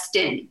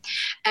progestin.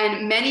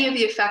 And many of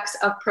the effects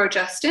of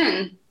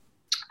progestin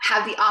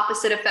have the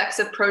opposite effects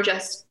of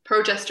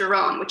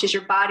progesterone, which is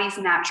your body's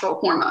natural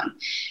hormone.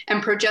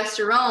 And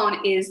progesterone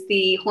is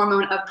the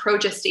hormone of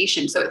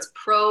progestation. So it's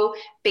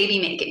pro-baby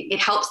making. It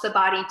helps the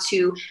body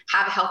to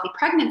have a healthy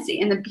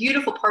pregnancy. And the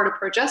beautiful part of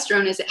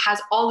progesterone is it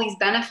has all these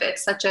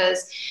benefits, such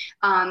as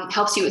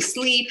helps you with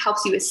sleep,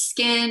 helps you with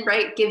skin,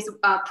 right? Gives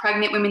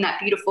pregnant women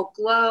that beautiful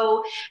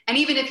glow. And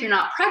even if you're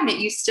not pregnant,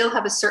 you still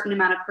have a certain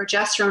amount of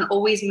progesterone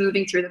always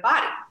moving through the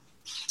body.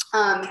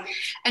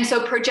 And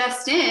so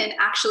progestin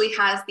actually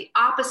has the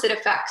opposite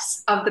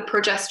effects of the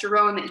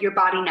progesterone that your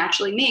body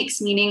naturally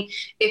makes, meaning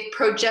if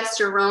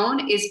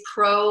progesterone is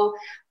pro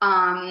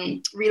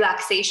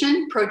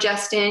relaxation,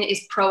 progestin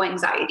is pro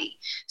anxiety.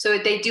 So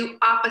they do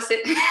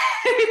opposite,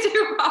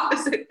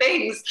 opposite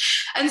things.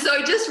 And so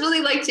I just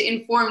really like to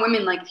inform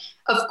women, like,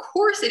 of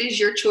course it is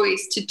your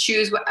choice to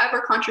choose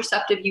whatever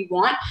contraceptive you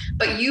want,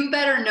 but you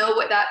better know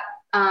what that,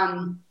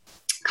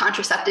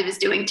 contraceptive is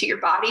doing to your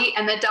body.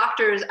 And the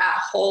doctors at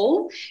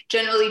home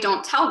generally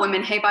don't tell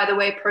women, hey, by the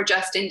way,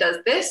 progestin does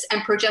this,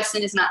 and progestin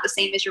is not the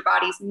same as your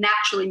body's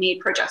naturally made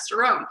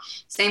progesterone.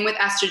 Same with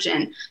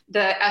estrogen.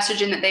 The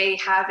estrogen that they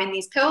have in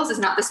these pills is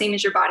not the same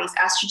as your body's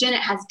estrogen. It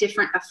has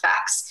different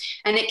effects,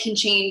 and it can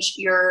change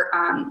your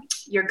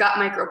gut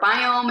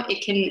microbiome.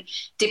 It can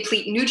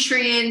deplete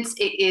nutrients.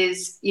 It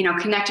is,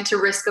 connected to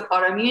risk of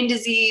autoimmune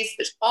disease.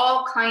 There's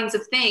all kinds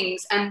of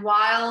things. And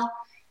while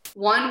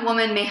one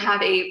woman may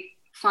have a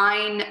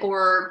fine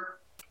or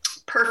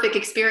perfect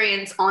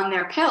experience on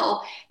their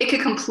pill, it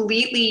could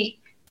completely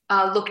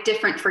look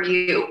different for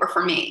you or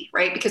for me,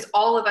 right? Because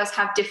all of us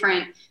have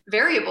different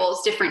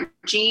variables, different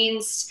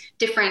genes,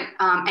 different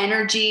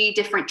energy,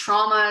 different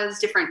traumas,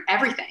 different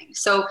everything.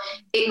 So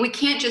we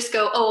can't just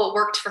go, oh, it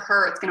worked for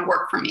her, it's going to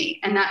work for me.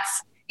 And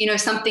that's,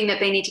 something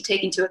that they need to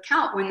take into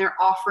account when they're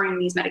offering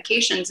these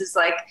medications, is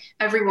like,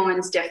 every woman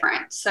is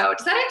different. So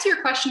does that answer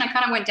your question? I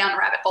kind of went down a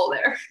rabbit hole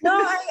there.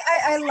 No,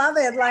 I love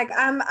it. Like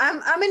I'm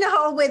in a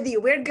hole with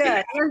you. We're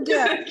good. We're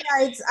good.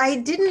 Yeah, I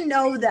didn't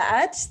know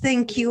that.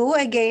 Thank you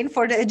again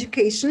for the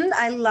education.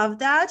 I love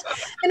that.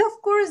 And of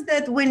course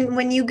that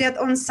when you get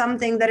on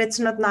something that it's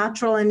not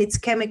natural and it's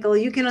chemical,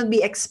 you cannot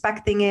be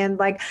expecting it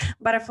like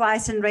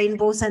butterflies and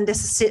rainbows. And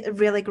this is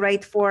really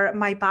great for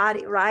my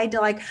body, right?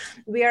 Like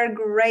we are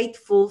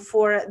grateful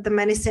for the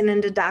medicine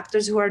and the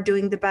doctors who are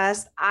doing the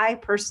best. I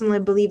personally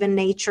believe in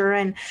nature,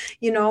 and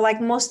like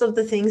most of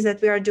the things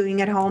that we are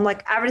doing at home,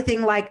 like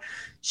everything, like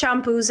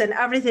shampoos and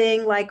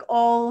everything, like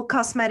all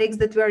cosmetics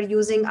that we are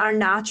using are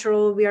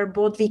natural. We are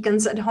both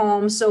vegans at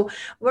home, so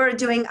we're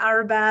doing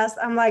our best.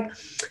 I'm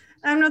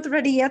not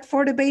ready yet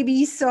for the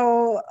baby,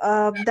 so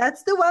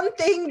that's the one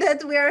thing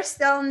that we are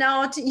still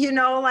not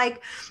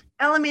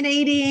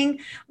eliminating.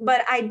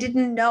 But I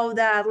didn't know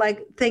that,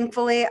 like,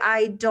 thankfully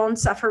I don't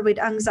suffer with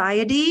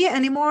anxiety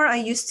anymore. I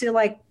used to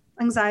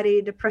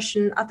anxiety,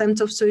 depression, attempts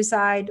of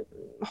suicide.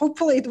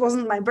 Hopefully it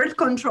wasn't my birth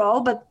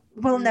control, but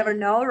we'll never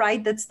know,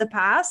 right? That's the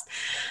past.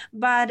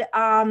 But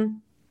I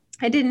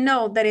didn't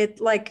know that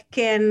it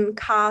can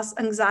cause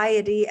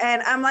anxiety.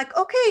 And I'm like,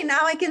 okay,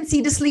 now I can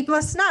see the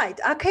sleepless night.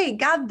 Okay,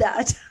 got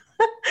that.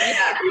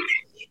 Yeah.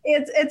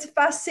 It's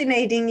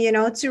fascinating,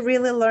 to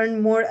really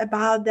learn more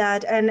about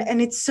that. And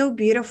it's so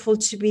beautiful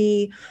to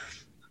be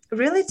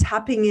really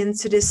tapping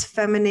into this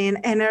feminine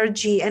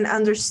energy and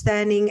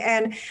understanding.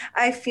 And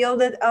I feel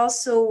that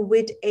also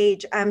with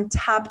age, I'm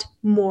tapped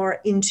more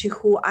into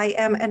who I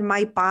am and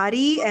my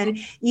body. And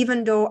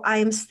even though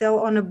I'm still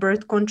on a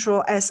birth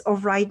control as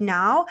of right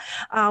now,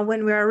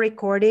 when we're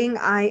recording,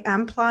 I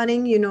am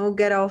planning,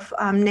 get off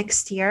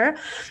next year.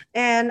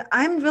 And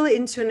I'm really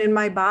in tune in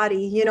my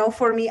body.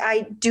 For me,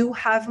 I do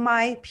have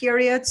my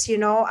periods,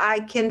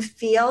 I can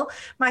feel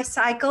my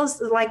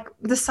cycles, like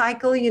the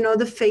cycle,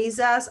 the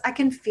phases, I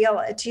can feel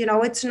it.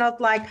 It's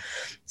not like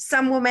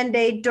some women,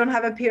 they don't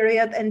have a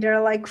period and they're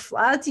like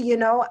flat,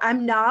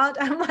 I'm not.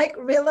 I'm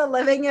really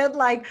living it,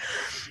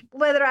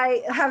 whether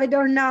I have it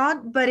or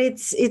not. But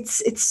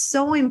it's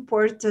so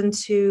important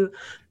to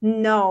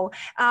know.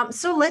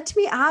 So let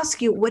me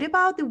ask you, what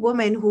about the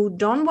women who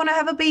don't want to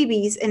have a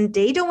babies and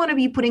they don't want to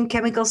be putting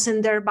chemicals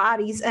in their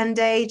bodies and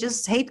they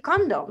just hate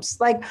condoms?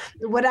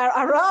 What are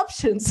our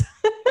options?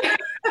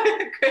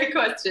 Great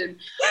question.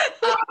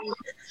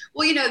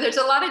 Well, there's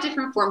a lot of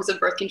different forms of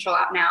birth control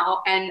out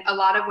now, and a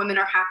lot of women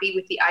are happy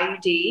with the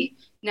IUD.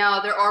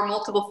 Now, there are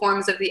multiple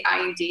forms of the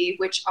IUD,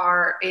 which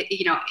are,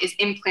 is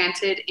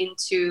implanted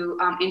into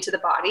the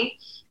body.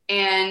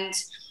 And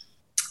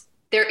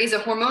there is a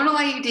hormonal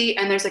IUD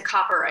and there's a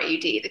copper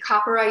IUD. The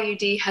copper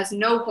IUD has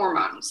no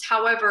hormones.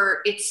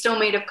 However, it's still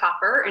made of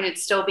copper and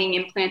it's still being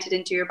implanted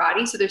into your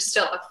body. So there's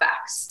still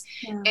effects.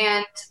 Yeah.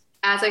 And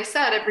as I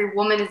said, every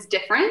woman is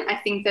different. I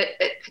think that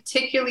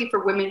particularly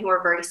for women who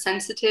are very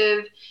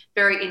sensitive,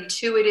 very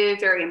intuitive,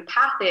 very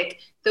empathic,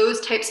 those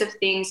types of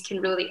things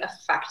can really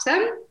affect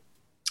them.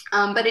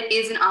 But it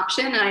is an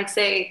option. And I'd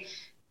say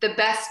the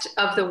best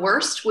of the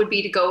worst would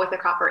be to go with a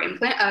copper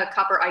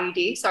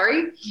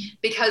IUD,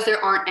 because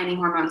there aren't any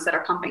hormones that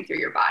are pumping through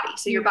your body.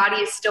 So your body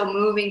is still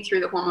moving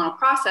through the hormonal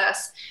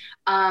process.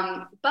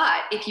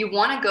 But if you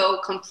want to go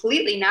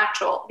completely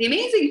natural, the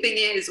amazing thing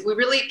is we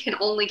really can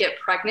only get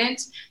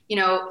pregnant,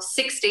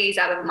 6 days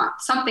out of the month,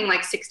 something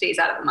like 6 days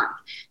out of the month.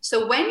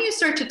 So when you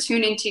start to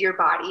tune into your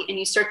body and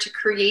you start to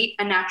create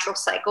a natural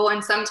cycle,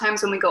 and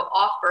sometimes when we go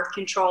off birth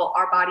control,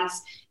 our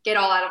bodies get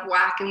all out of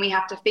whack and we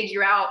have to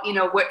figure out,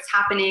 what's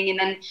happening.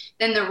 And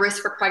then the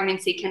risk for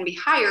pregnancy can be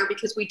higher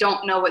because we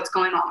don't know what's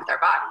going on with our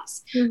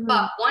bodies. Mm-hmm.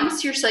 But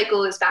once your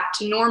cycle is back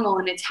to normal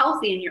and it's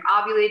healthy and you're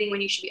ovulating when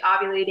you should be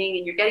ovulating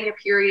and you're getting your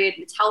period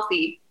and it's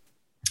healthy,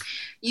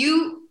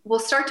 you will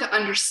start to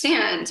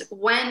understand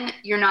when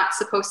you're not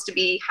supposed to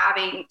be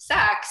having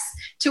sex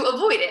to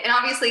avoid it. And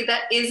obviously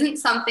that isn't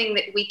something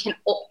that we can,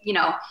 you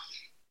know,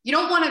 you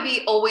don't want to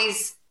be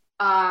always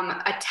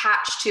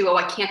attached to, oh,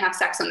 I can't have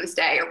sex on this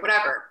day or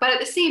whatever. But at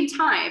the same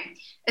time,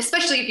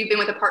 especially if you've been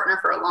with a partner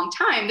for a long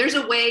time, there's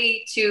a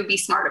way to be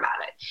smart about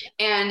it.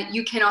 And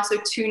you can also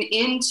tune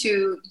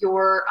into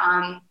your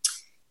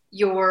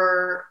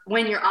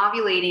when you're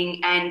ovulating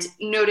and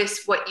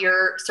notice what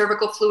your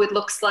cervical fluid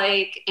looks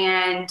like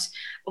and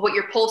what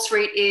your pulse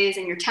rate is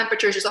and your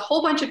temperatures. There's a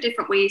whole bunch of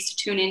different ways to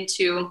tune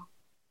into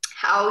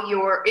how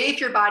if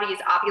your body is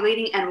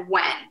ovulating and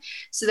when,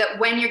 so that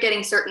when you're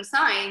getting certain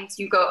signs,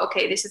 you go,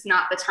 okay, this is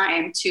not the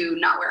time to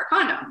not wear a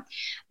condom.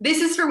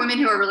 This is for women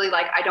who are really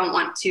like, I don't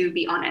want to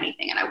be on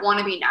anything and I want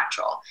to be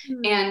natural.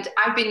 Mm-hmm. And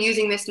I've been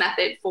using this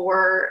method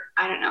for,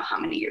 I don't know how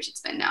many years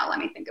it's been now. Let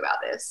me think about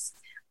this.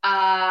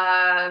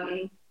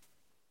 I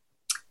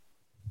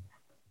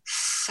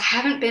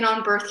haven't been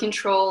on birth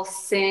control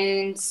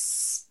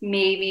since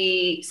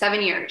maybe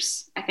 7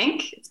 years, I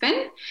think it's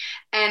been,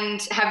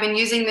 and have been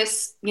using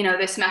this, you know,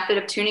 this method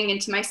of tuning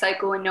into my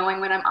cycle and knowing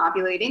when I'm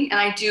ovulating. And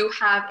I do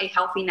have a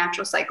healthy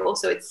natural cycle,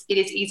 so it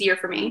is easier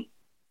for me.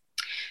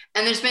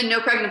 And there's been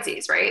no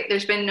pregnancies, right?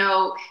 There's been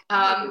no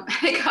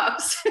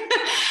hiccups.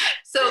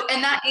 So,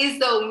 and that is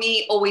though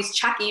me always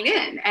checking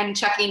in and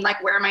checking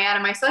like, where am I at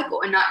in my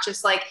cycle, and not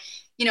just like,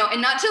 you know,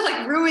 and not to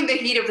like ruin the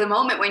heat of the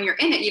moment when you're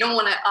in it. You don't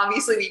want to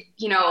obviously,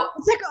 you know.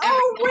 It's like,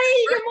 oh,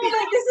 wait a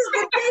moment. This is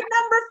the day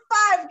number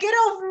 5. Get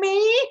off me.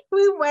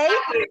 We wait.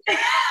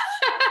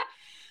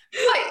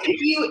 But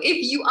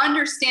if you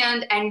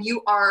understand and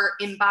you are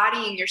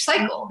embodying your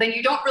cycle, then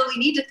you don't really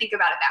need to think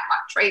about it that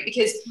much, right?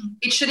 Because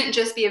it shouldn't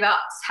just be about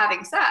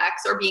having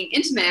sex or being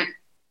intimate.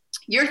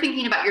 You're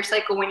thinking about your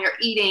cycle when you're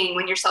eating,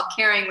 when you're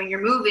self-caring, when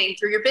you're moving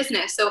through your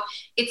business. So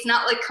it's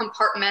not like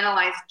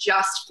compartmentalized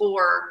just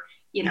for,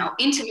 you know,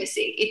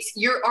 intimacy. It's,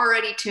 you're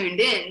already tuned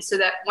in so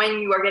that when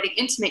you are getting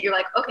intimate, you're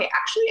like, okay,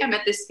 actually I'm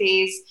at this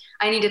phase.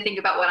 I need to think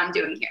about what I'm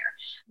doing here.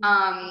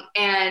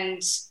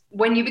 And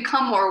when you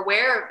become more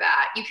aware of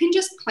that, you can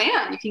just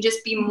plan. You can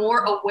just be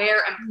more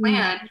aware and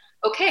plan,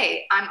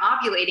 okay, I'm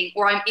ovulating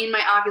or I'm in my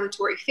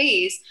ovulatory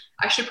phase.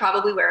 I should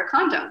probably wear a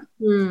condom.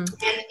 And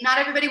not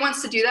everybody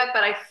wants to do that,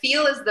 but I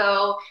feel as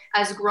though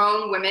as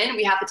grown women,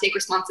 we have to take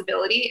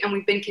responsibility, and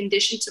we've been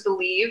conditioned to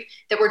believe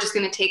that we're just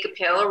going to take a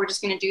pill or we're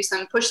just going to do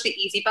some, push the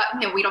easy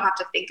button, and we don't have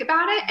to think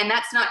about it. And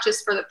that's not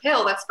just for the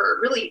pill, that's for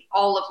really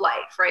all of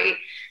life, right?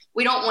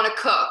 We don't want to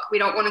cook. We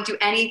don't want to do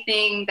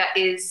anything that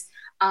is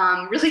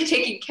really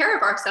taking care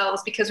of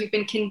ourselves, because we've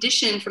been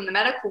conditioned from the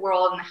medical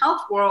world and the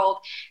health world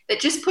that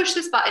just push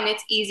this button,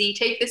 it's easy,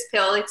 take this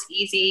pill, it's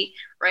easy,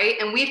 right?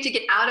 And we have to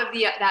get out of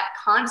that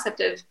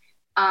concept of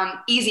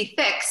easy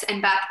fix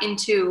and back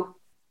into,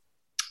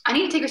 I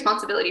need to take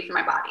responsibility for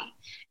my body.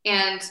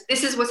 And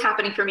this is what's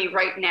happening for me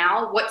right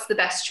now. What's the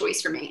best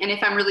choice for me? And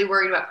if I'm really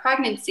worried about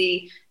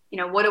pregnancy, you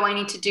know, what do I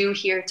need to do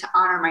here to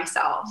honor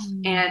myself?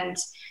 And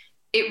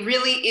it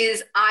really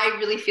is, I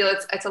really feel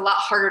it's a lot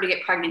harder to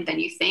get pregnant than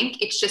you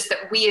think. It's just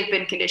that we have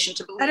been conditioned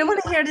to believe. I don't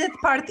want to hear this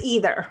part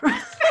either. and,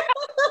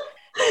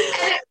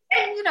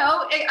 you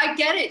know, I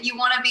get it. You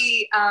want to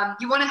be,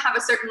 you want to have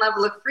a certain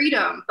level of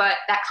freedom, but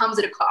that comes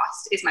at a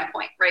cost is my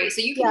point, right?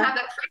 So you can have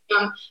that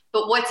freedom,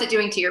 but what's it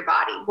doing to your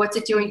body? What's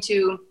it doing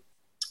to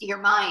your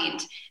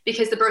mind?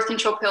 Because the birth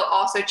control pill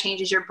also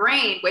changes your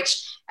brain,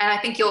 which, and I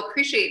think you'll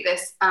appreciate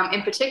this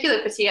in particular,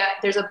 Patia,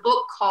 there's a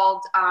book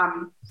called,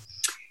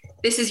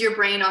 This Is Your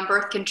Brain on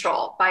Birth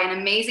Control by an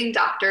amazing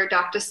doctor,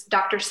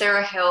 Dr.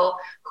 Sarah Hill,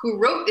 who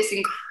wrote this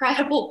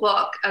incredible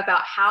book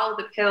about how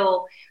the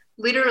pill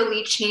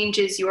literally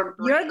changes your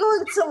brain. You're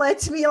going to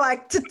let me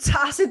like to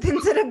toss it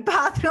into the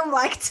bathroom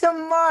like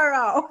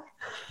tomorrow.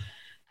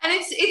 And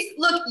it's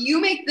look, you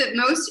make the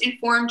most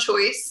informed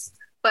choice,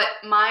 but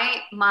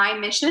my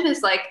mission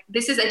is like,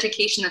 this is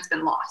education that's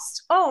been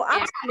lost. Oh,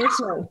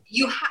 absolutely.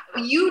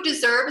 You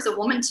deserve as a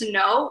woman to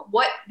know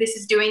what this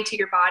is doing to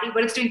your body,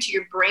 what it's doing to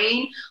your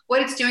brain,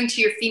 what it's doing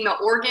to your female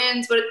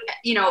organs,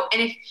 you know,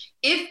 and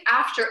if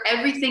after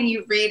everything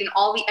you read and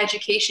all the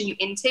education you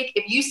intake,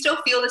 if you still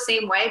feel the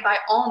same way, by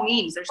all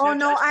means, there's no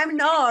judgment. I'm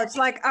not.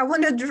 Like, I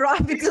want to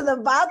drop into the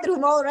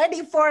bathroom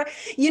already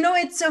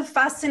it's so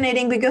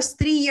fascinating because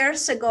 3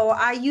 years ago,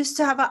 I used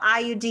to have an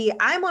IUD.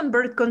 I'm on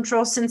birth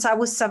control since I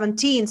was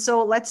 17.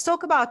 So let's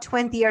talk about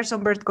 20 years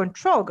on birth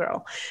control,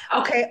 girl.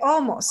 Okay,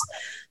 almost.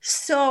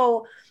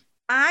 So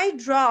I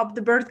dropped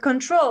the birth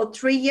control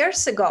 3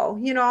 years ago.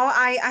 You know,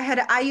 I had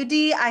an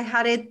IUD. I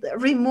had it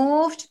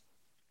removed.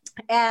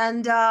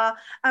 And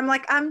I'm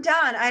like, I'm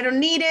done. I don't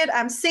need it.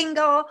 I'm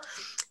single.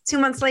 2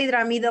 months later,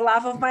 I meet the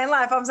love of my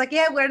life. I was like,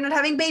 yeah, we're not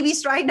having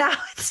babies right now.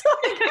 It's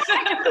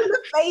like the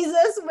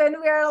phases when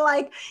we're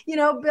like, you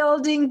know,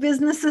 building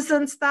businesses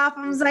and stuff.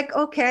 I was like,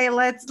 okay,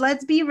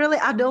 let's be really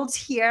adults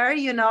here,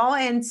 you know?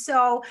 And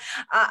so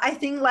I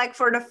think like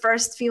for the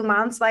first few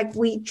months, like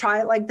we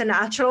try like the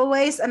natural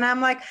ways. And I'm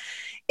like,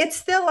 it's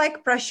still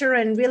like pressure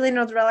and really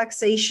not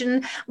relaxation,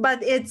 but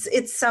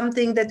it's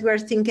something that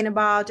we're thinking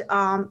about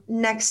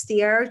next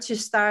year to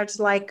start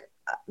like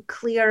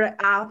clear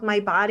out my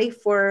body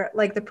for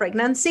like the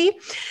pregnancy.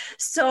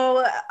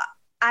 So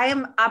I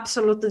am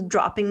absolutely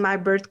dropping my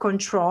birth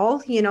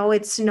control.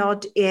 It's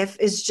not if,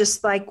 it's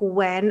just like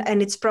when,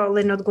 and it's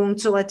probably not going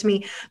to let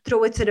me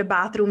throw it to the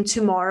bathroom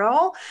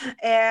tomorrow.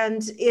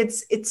 And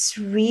it's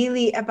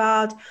really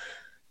about,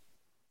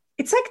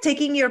 it's like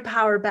taking your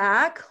power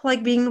back,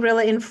 like being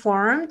really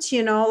informed,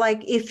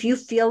 like if you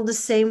feel the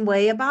same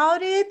way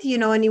about it,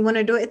 and you want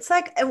to do it. It's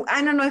like,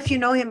 I don't know if you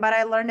know him, but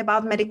I learned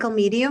about medical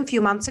medium a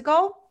few months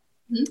ago.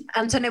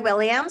 Anthony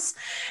Williams.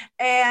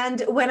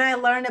 And when I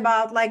learned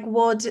about like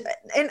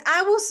and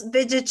I was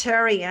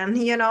vegetarian,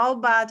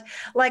 but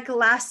like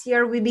last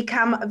year we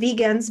become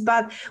vegans.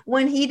 But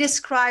when he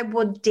described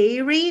what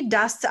dairy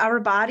does to our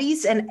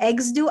bodies and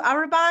eggs do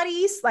our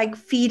bodies, like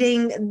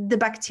feeding the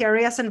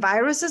bacteria and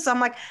viruses,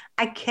 I'm like,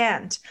 I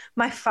can't.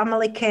 My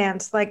family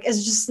can't. Like,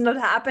 it's just not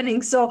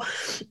happening. So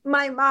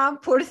my mom,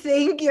 poor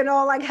thing,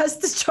 like has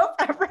to drop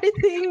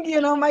everything,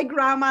 my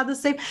grandma the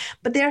same,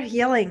 but they're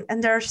healing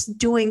and they're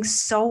doing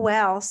so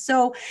well.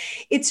 So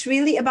it's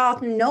really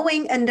about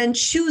knowing and then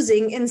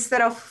choosing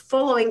instead of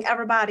following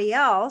everybody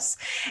else.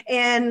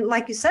 And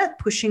like you said,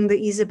 pushing the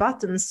easy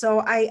buttons.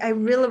 So I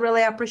really,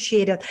 really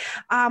appreciate it.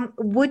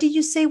 What did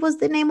you say was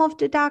the name of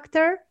the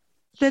doctor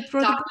that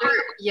wrote the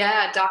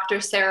book?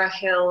 Dr. Sarah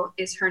Hill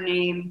is her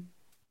name.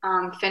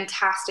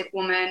 Fantastic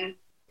woman.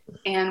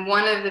 And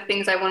one of the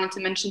things I wanted to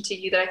mention to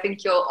you that I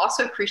think you'll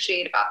also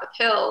appreciate about the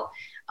pill,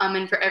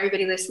 and for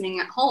everybody listening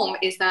at home,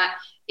 is that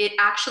it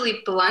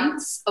actually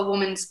blunts a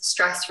woman's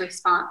stress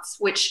response,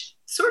 which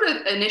sort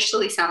of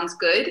initially sounds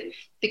good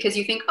because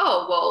you think,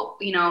 oh, well,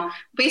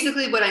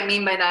 basically what I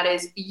mean by that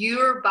is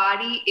your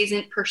body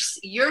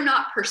you're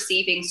not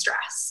perceiving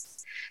stress.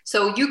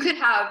 So you could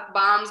have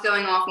bombs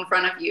going off in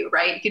front of you,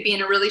 right? You could be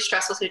in a really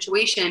stressful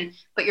situation,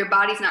 but your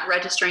body's not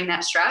registering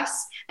that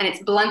stress and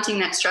it's blunting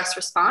that stress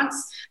response,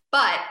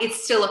 but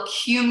it's still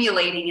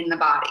accumulating in the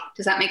body.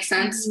 Does that make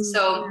sense? Mm-hmm.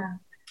 So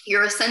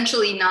you're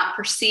essentially not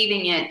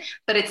perceiving it,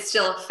 but it's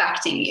still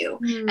affecting you.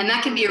 Mm-hmm. And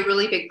that can be a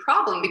really big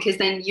problem because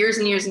then years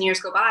and years and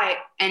years go by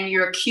and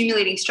you're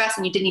accumulating stress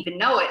and you didn't even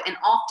know it. And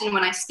often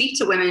when I speak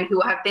to women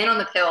who have been on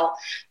the pill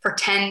for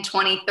 10,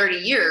 20, 30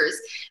 years,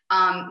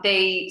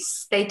 they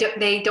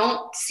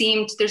don't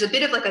seem to, there's a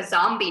bit of like a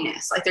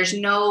zombiness. Like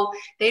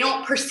they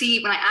don't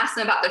perceive, when I ask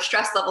them about their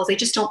stress levels, they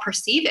just don't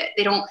perceive it.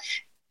 They don't,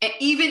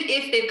 even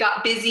if they've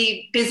got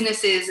busy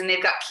businesses and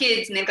they've got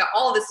kids and they've got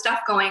all this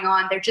stuff going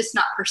on, they're just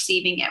not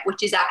perceiving it,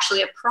 which is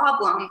actually a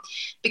problem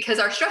because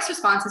our stress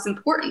response is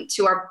important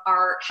to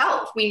our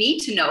health. We need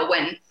to know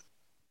when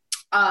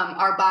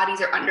our bodies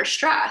are under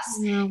stress.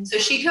 Yeah. So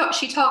she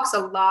talks a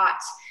lot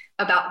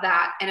about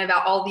that and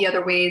about all the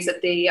other ways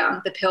that the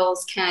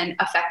pills can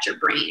affect your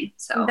brain.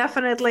 So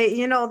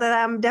definitely, that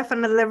I'm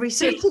definitely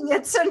researching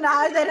it. So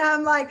now that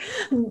I'm like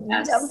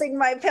dumping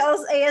my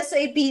pills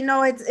ASAP,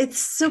 no, it's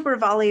super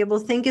valuable.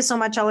 Thank you so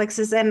much,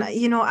 Alexis. And,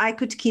 I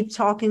could keep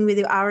talking with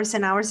you hours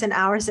and hours and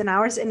hours and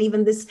hours. And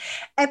even this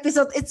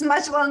episode, it's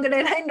much longer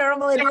than I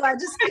normally do. I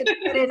just can't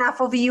get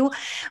enough of you.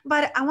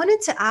 But I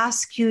wanted to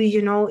ask you,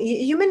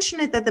 you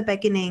mentioned it at the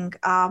beginning,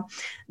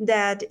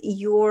 that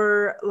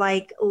your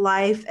like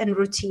life and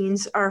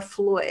routines are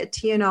fluid,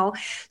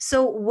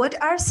 So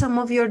what are some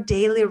of your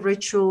daily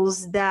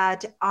rituals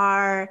that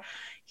are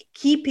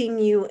keeping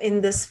you in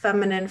this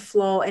feminine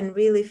flow and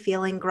really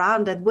feeling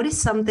grounded? What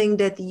is something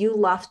that you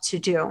love to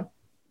do?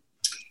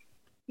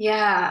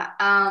 Yeah.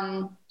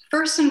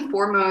 First and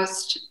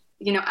foremost,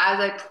 as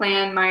I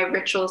plan my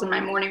rituals and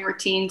my morning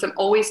routines, I'm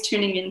always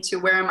tuning into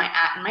where am I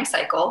at in my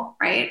cycle,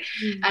 right?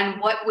 Mm-hmm.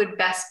 And what would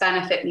best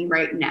benefit me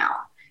right now.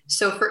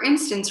 So for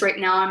instance, right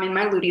now I'm in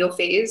my luteal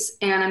phase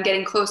and I'm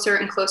getting closer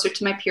and closer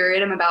to my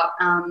period. I'm about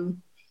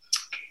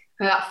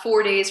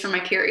 4 days from my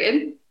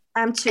period.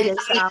 I'm 2 days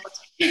out.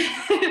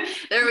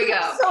 There we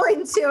go. So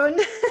in tune.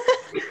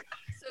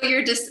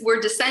 So we're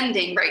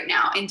descending right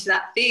now into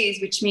that phase,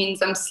 which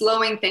means I'm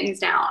slowing things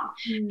down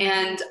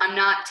and I'm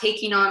not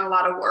taking on a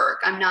lot of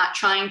work. I'm not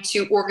trying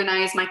to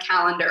organize my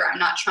calendar. I'm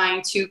not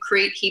trying to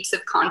create heaps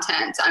of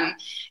content. And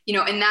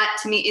that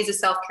to me is a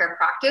self-care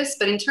practice.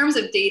 But in terms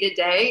of day to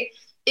day,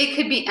 it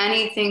could be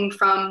anything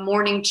from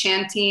morning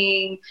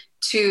chanting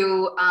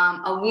to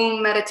a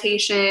womb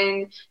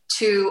meditation,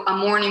 to a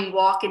morning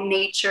walk in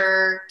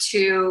nature,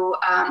 to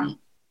a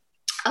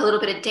little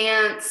bit of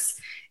dance,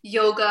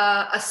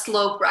 yoga, a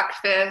slow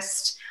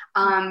breakfast,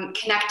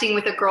 connecting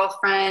with a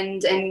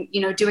girlfriend and,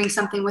 doing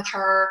something with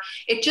her.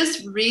 It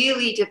just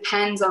really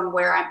depends on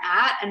where I'm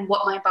at and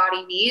what my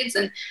body needs.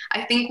 And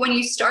I think when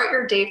you start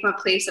your day from a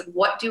place of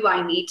what do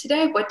I need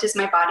today? What does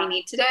my body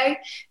need today?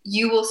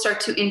 You will start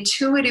to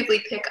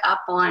intuitively pick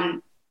up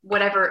on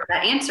whatever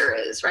that answer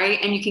is, right?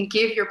 And you can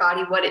give your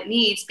body what it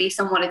needs based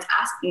on what it's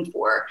asking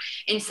for,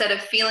 instead of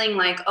feeling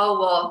like, oh,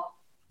 well,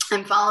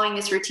 I'm following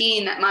this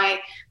routine that my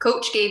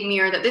coach gave me,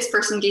 or that this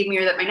person gave me,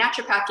 or that my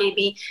naturopath gave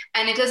me,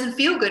 and it doesn't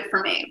feel good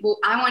for me. Well,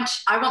 I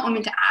want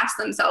women to ask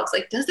themselves,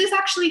 like, does this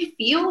actually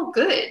feel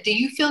good? Do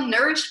you feel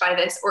nourished by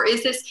this? Or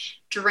is this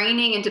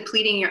draining and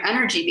depleting your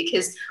energy?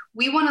 Because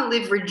we want to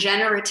live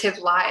regenerative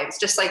lives,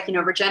 just like,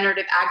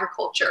 regenerative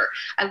agriculture.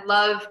 I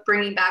love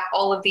bringing back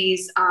all of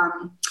these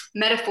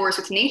metaphors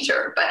with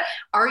nature, but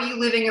are you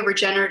living a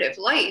regenerative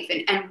life?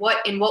 And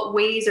in what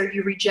ways are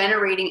you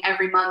regenerating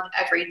every month,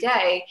 every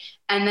day?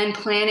 And then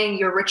planning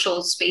your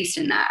rituals based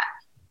in that.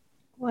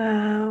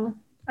 Wow.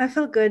 I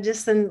feel good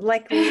just in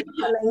like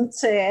listening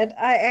to it.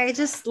 I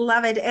just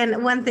love it.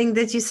 And one thing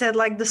that you said,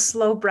 like the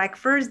slow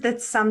breakfast,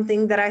 that's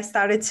something that I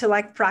started to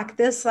like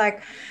practice,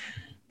 like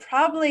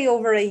probably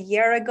over a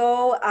year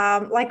ago,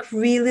 like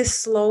really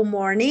slow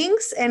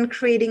mornings and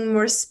creating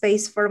more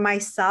space for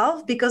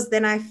myself, because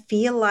then I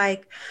feel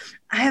like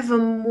I have a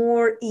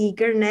more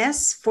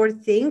eagerness for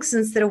things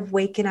instead of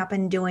waking up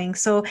and doing.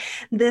 So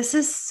this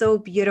is so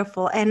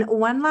beautiful. And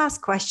one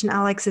last question,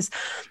 Alex, is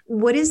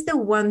what is the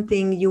one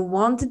thing you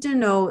wanted to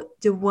know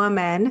the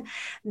women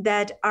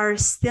that are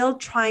still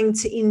trying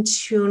to in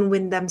tune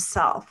with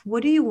themselves?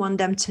 What do you want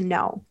them to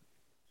know?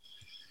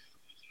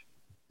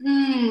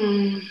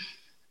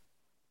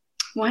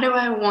 What do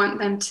I want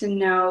them to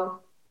know?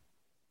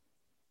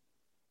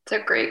 It's a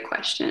great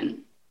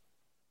question.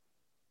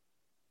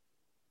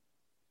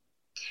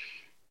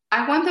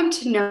 I want them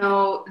to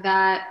know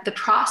that the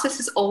process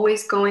is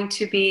always going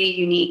to be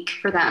unique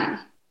for them.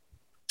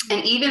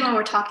 And even when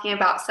we're talking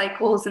about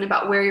cycles and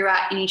about where you're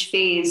at in each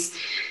phase,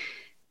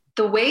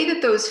 the way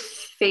that those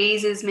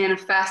phases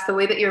manifest, the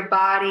way that your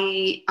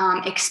body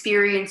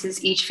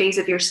experiences each phase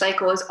of your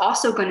cycle is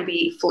also going to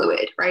be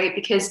fluid, right?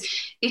 Because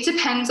it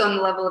depends on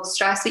the level of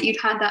stress that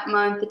you've had that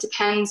month. It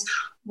depends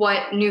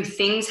what new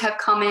things have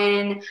come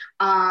in,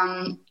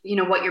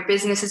 what your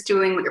business is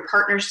doing, what your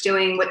partner's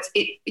doing,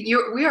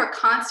 we are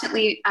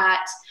constantly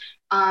at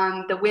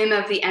the whim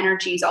of the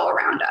energies all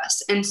around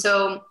us. And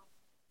so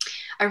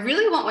I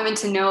really want women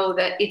to know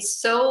that it's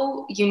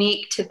so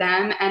unique to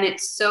them, and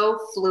it's so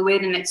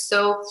fluid, and it's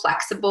so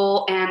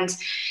flexible. And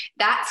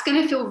that's going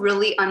to feel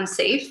really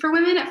unsafe for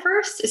women at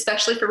first,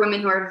 especially for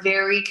women who are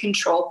very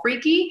control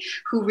freaky,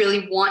 who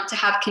really want to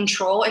have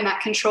control. And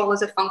that control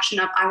is a function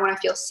of, I want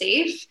to feel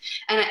safe.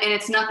 And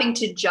it's nothing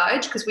to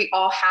judge, because we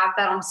all have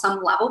that on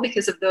some level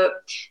because of the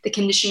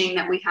conditioning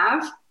that we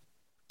have.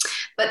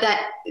 But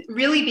that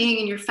really being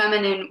in your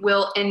feminine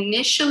will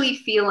initially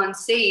feel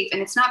unsafe.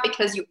 And it's not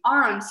because you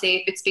are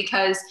unsafe. It's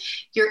because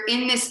you're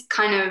in this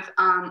kind of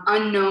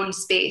unknown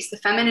space. The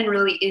feminine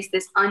really is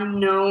this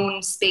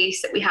unknown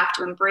space that we have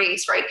to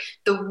embrace, right?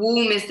 The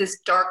womb is this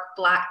dark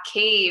black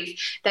cave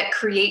that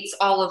creates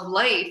all of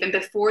life. And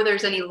before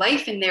there's any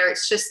life in there,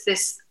 it's just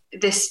this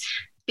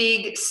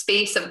big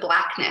space of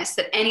blackness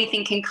that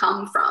anything can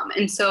come from.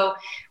 And so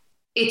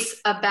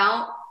it's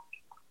about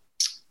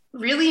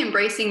really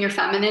embracing your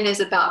feminine is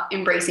about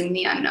embracing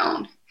the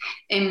unknown,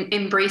 and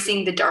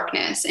embracing the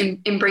darkness,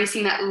 and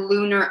embracing that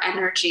lunar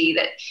energy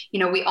that,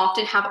 we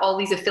often have all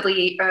these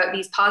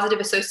these positive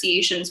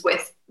associations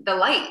with the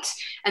light,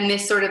 and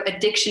this sort of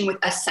addiction with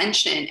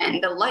ascension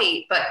and the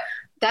light. But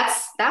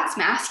that's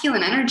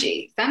masculine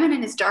energy.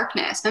 Feminine is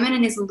darkness.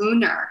 Feminine is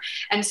lunar.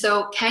 And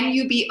so can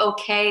you be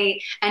okay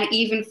and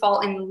even fall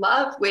in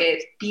love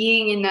with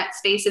being in that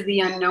space of the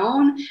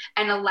unknown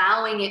and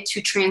allowing it to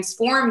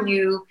transform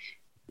you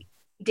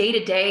day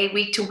to day,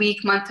 week to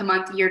week, month to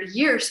month, year to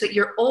year, so that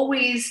you're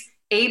always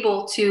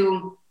able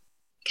to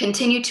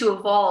continue to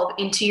evolve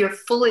into your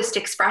fullest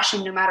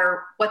expression, no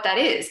matter what that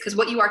is. Because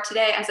what you are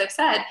today, as I've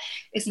said,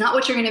 is not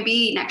what you're going to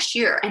be next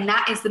year. And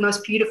that is the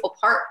most beautiful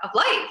part of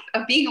life,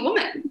 of being a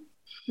woman.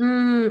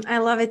 I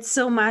love it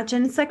so much.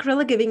 And it's like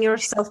really giving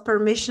yourself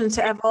permission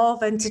to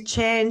evolve and to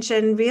change,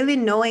 and really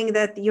knowing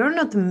that you're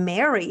not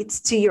married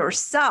to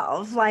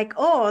yourself. Like,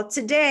 oh,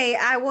 today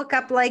I woke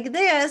up like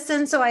this,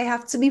 and so I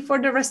have to be for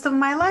the rest of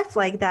my life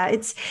like that.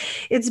 It's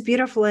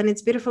beautiful. And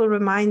it's a beautiful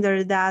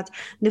reminder that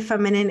the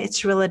feminine,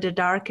 it's really the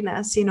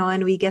darkness,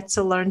 and we get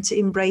to learn to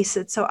embrace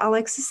it. So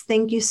Alexis,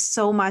 thank you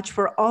so much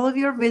for all of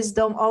your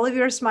wisdom, all of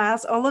your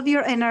smiles, all of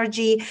your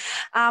energy.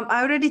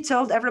 I already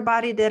told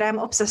everybody that I'm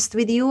obsessed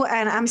with you,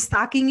 and I'm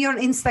stalking you on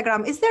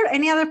Instagram. Is there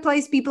any other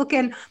place people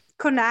can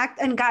connect?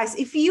 And guys,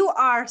 if you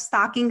are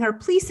stalking her,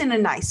 please in a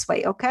nice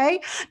way, okay?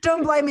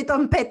 Don't blame it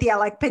on Petya,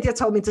 like Petya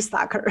told me to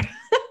stalk her.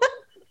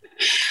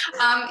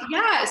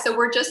 So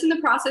we're just in the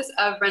process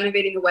of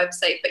renovating the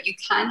website, but you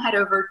can head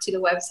over to the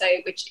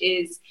website, which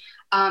is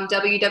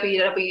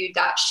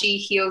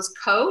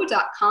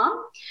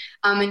www.shehealsco.com,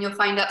 and you'll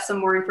find out some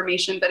more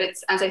information. But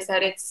it's, as I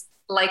said, it's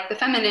like the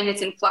feminine,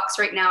 it's in flux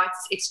right now.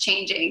 It's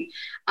changing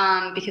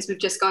because we've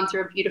just gone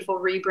through a beautiful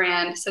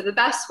rebrand. So the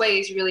best way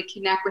is really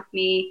connect with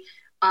me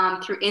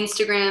through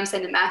Instagram,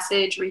 send a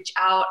message, reach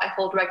out. I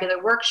hold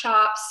regular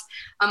workshops.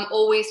 I'm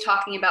always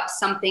talking about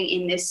something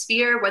in this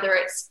sphere, whether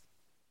it's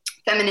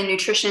feminine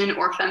nutrition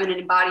or feminine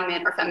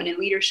embodiment or feminine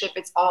leadership.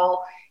 It's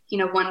all,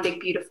 one big,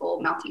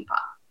 beautiful melting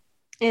pot.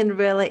 It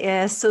really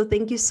is. So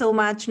thank you so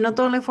much, not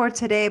only for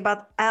today,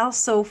 but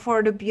also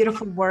for the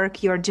beautiful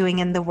work you're doing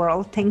in the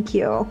world. Thank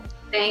you.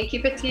 Thank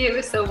you, Betty. It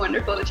was so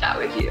wonderful to chat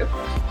with you.